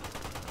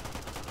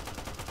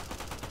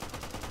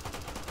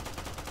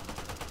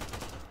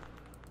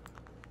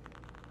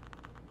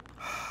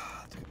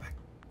 Take it back.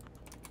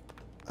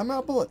 I'm out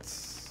of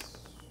bullets.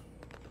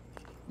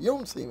 You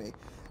don't see me.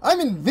 I'm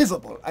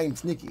invisible. I'm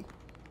sneaky.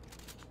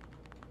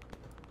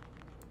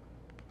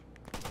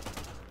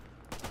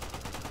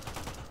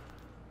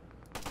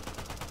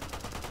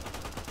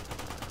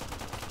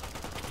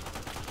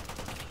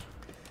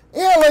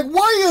 Yeah, like,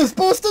 what are you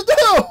supposed to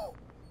do?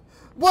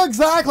 What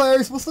exactly are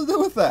you supposed to do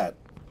with that?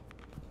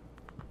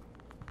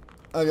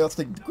 Okay, let's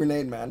take the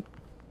grenade, man.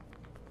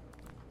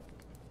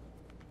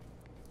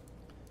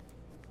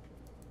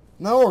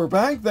 No, we're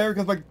back there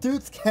because my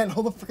dudes can't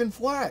hold the freaking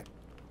flag.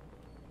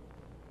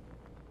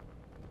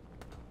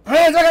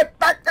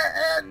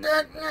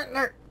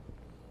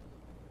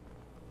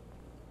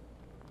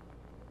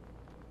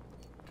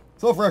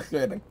 So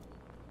frustrating.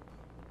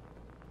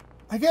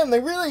 Again, they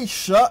really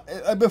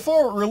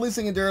before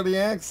releasing it to early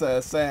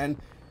access and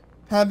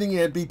having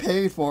it be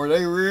paid for,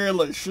 they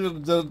really should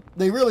have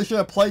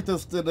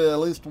playtested it at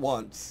least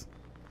once.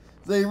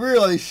 They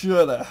really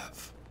should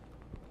have.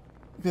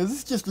 Because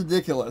it's just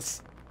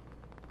ridiculous.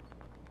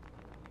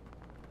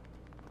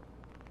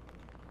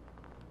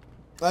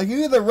 Like,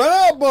 you either run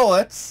out of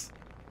bullets,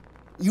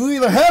 you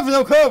either have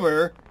no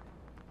cover,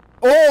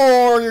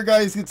 or your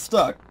guys get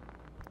stuck.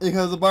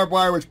 Because the barbed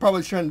wire, which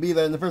probably shouldn't be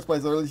there in the first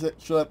place, or at least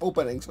should have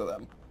openings for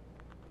them.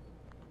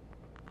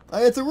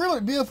 It's a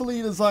really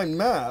beautifully designed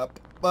map,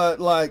 but,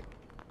 like,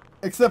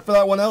 except for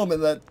that one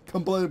element that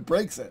completely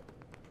breaks it.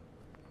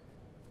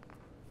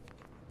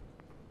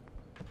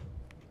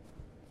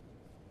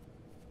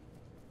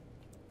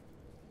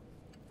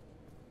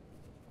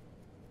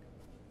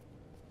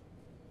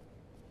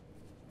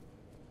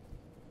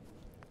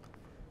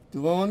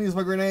 Do I want to use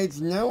my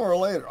grenades now or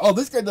later? Oh,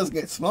 this guy doesn't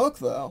get smoked,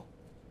 though.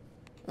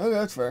 Okay,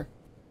 that's fair.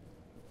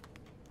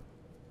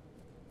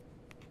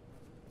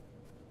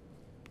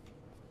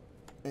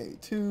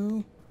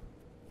 A2.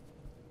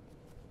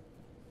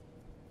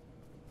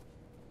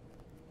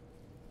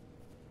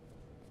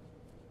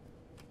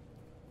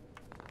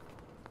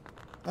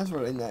 That's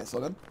really nice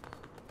looking.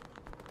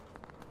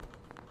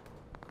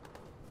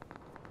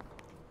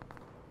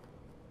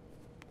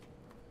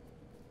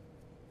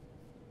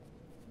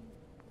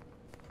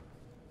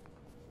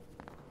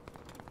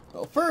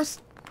 Well,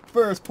 first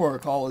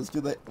protocol is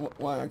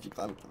why aren't you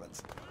climbing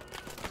events?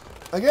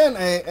 Again,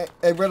 a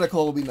reticle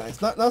will be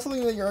nice. Not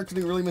something that you're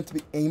actually really meant to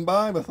be aimed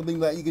by, but something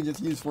that you can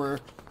just use for,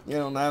 you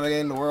know,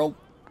 navigating the world.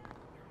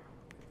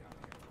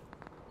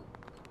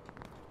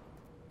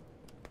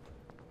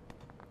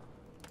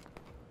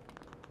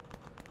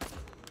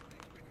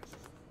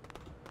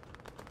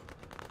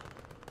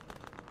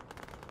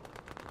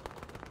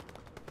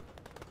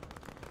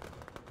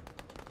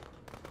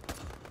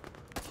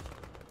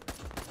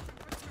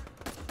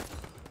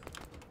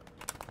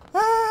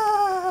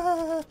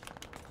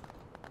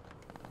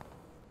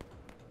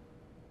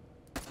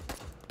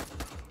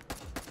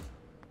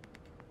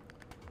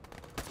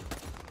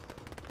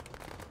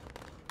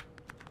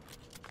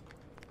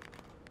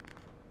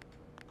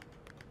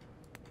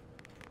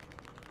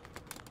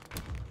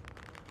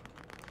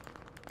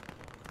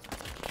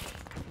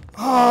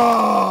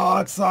 Oh,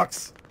 it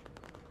sucks.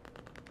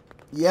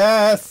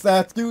 Yes,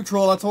 that's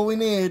neutral. That's what we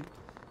need.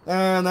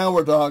 And now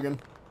we're talking.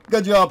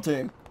 Good job,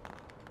 team.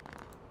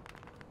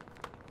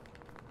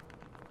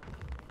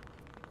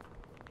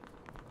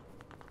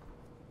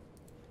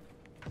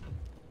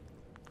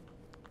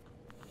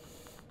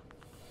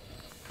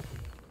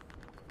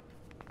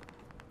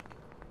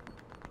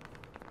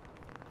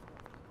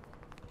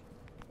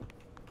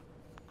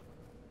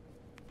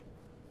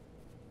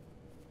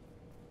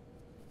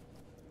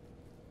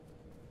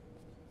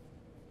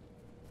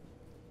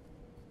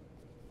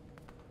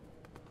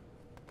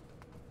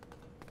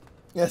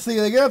 Yeah, see,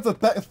 they get off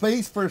the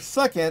base for a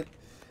second,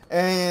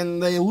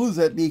 and they lose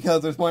it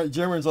because there's more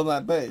Germans on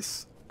that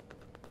base.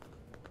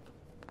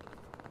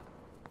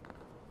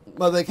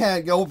 But they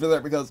can't go over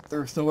there because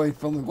there's no way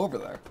for them to go over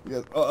there,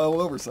 because of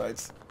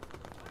oversights.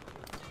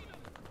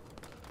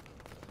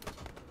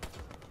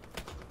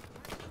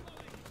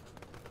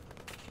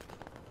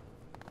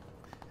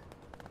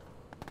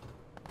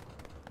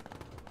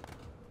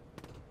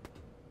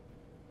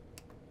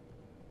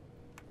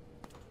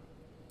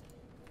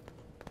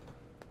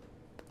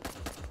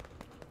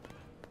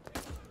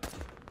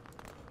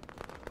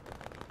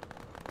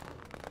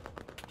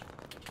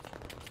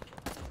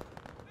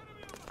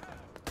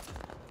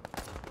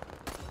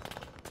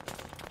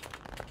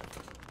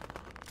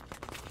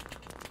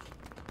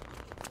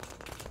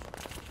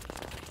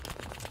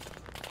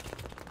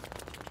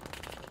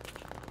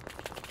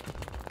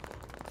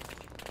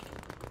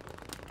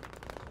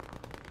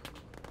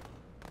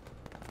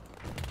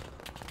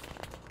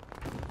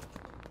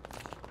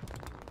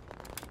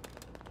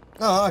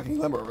 Oh, I can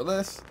climb over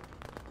this.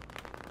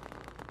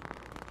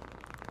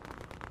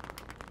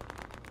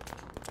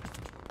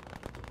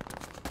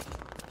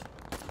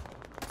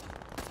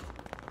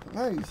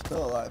 How are you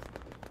still alive?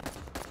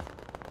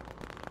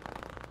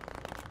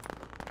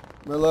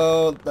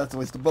 Reload. That's a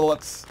waste of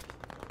bullets.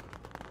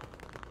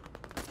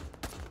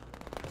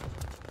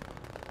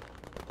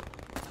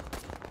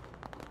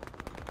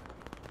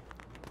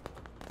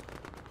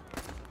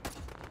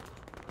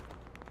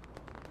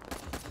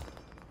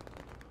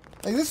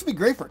 Like, this would be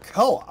great for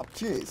co-op.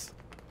 Jeez.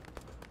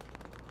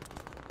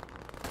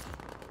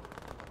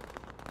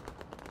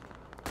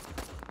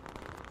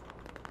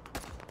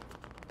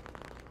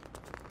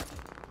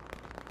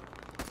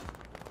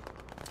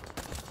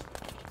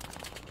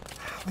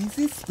 How is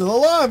he still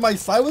alive? My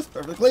sight was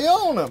perfectly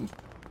on him.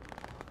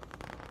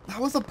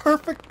 Those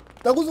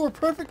were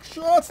perfect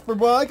shots from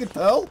what I could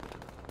tell.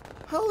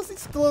 How is he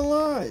still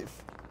alive?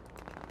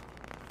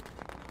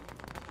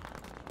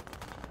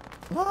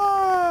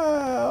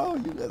 Ah, oh,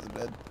 you guys are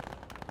dead.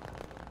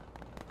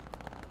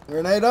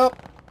 Grenade up.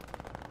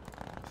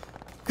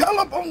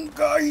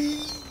 Calabunga!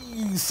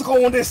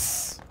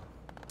 This.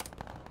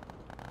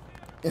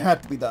 It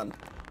had to be done.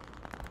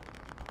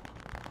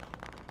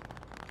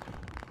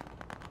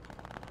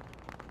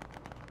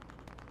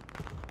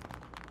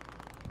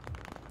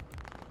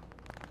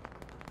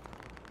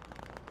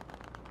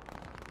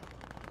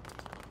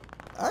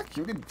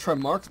 Actually, we can try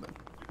marksman.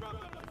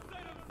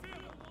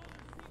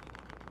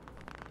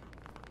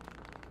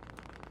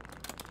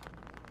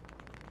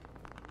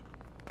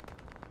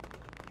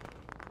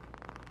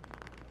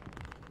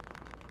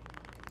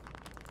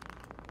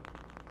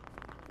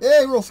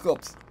 Yay, roll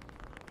scopes.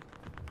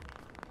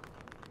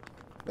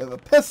 We have a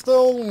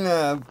pistol, we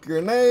have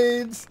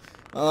grenades.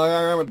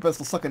 I remember the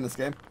pistol suck in this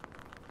game.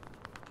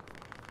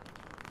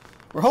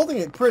 We're holding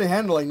it pretty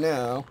handily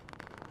now.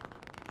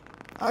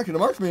 Actually, the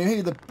marksman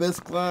needed the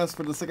best class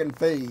for the second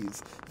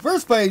phase.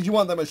 First phase, you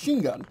want the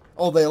machine gun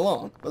all day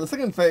long, but the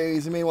second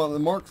phase, you may want the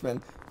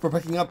marksman for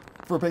picking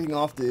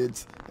off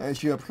dudes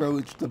as you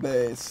approach the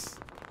base.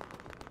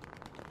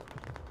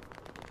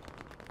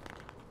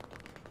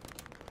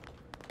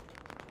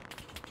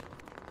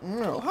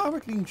 No, how are we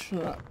getting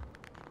shot?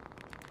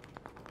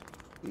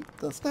 Eat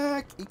the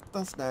snack, eat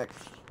the snack.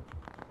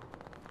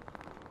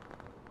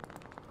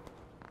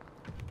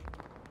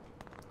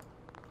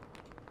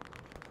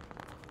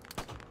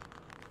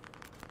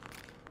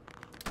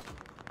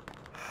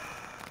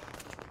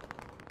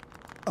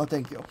 Oh,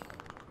 thank you.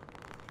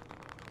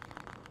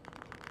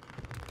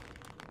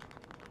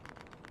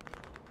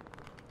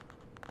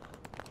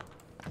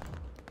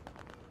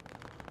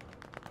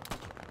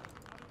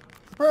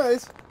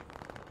 Surprise!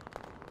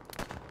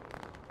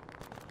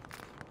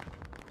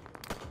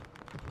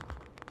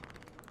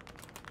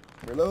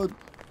 Reload.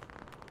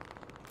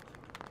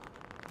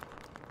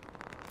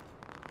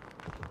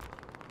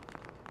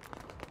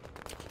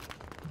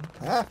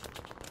 Ah!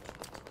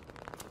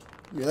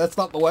 Yeah, that's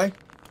not the way.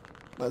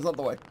 That's not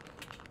the way.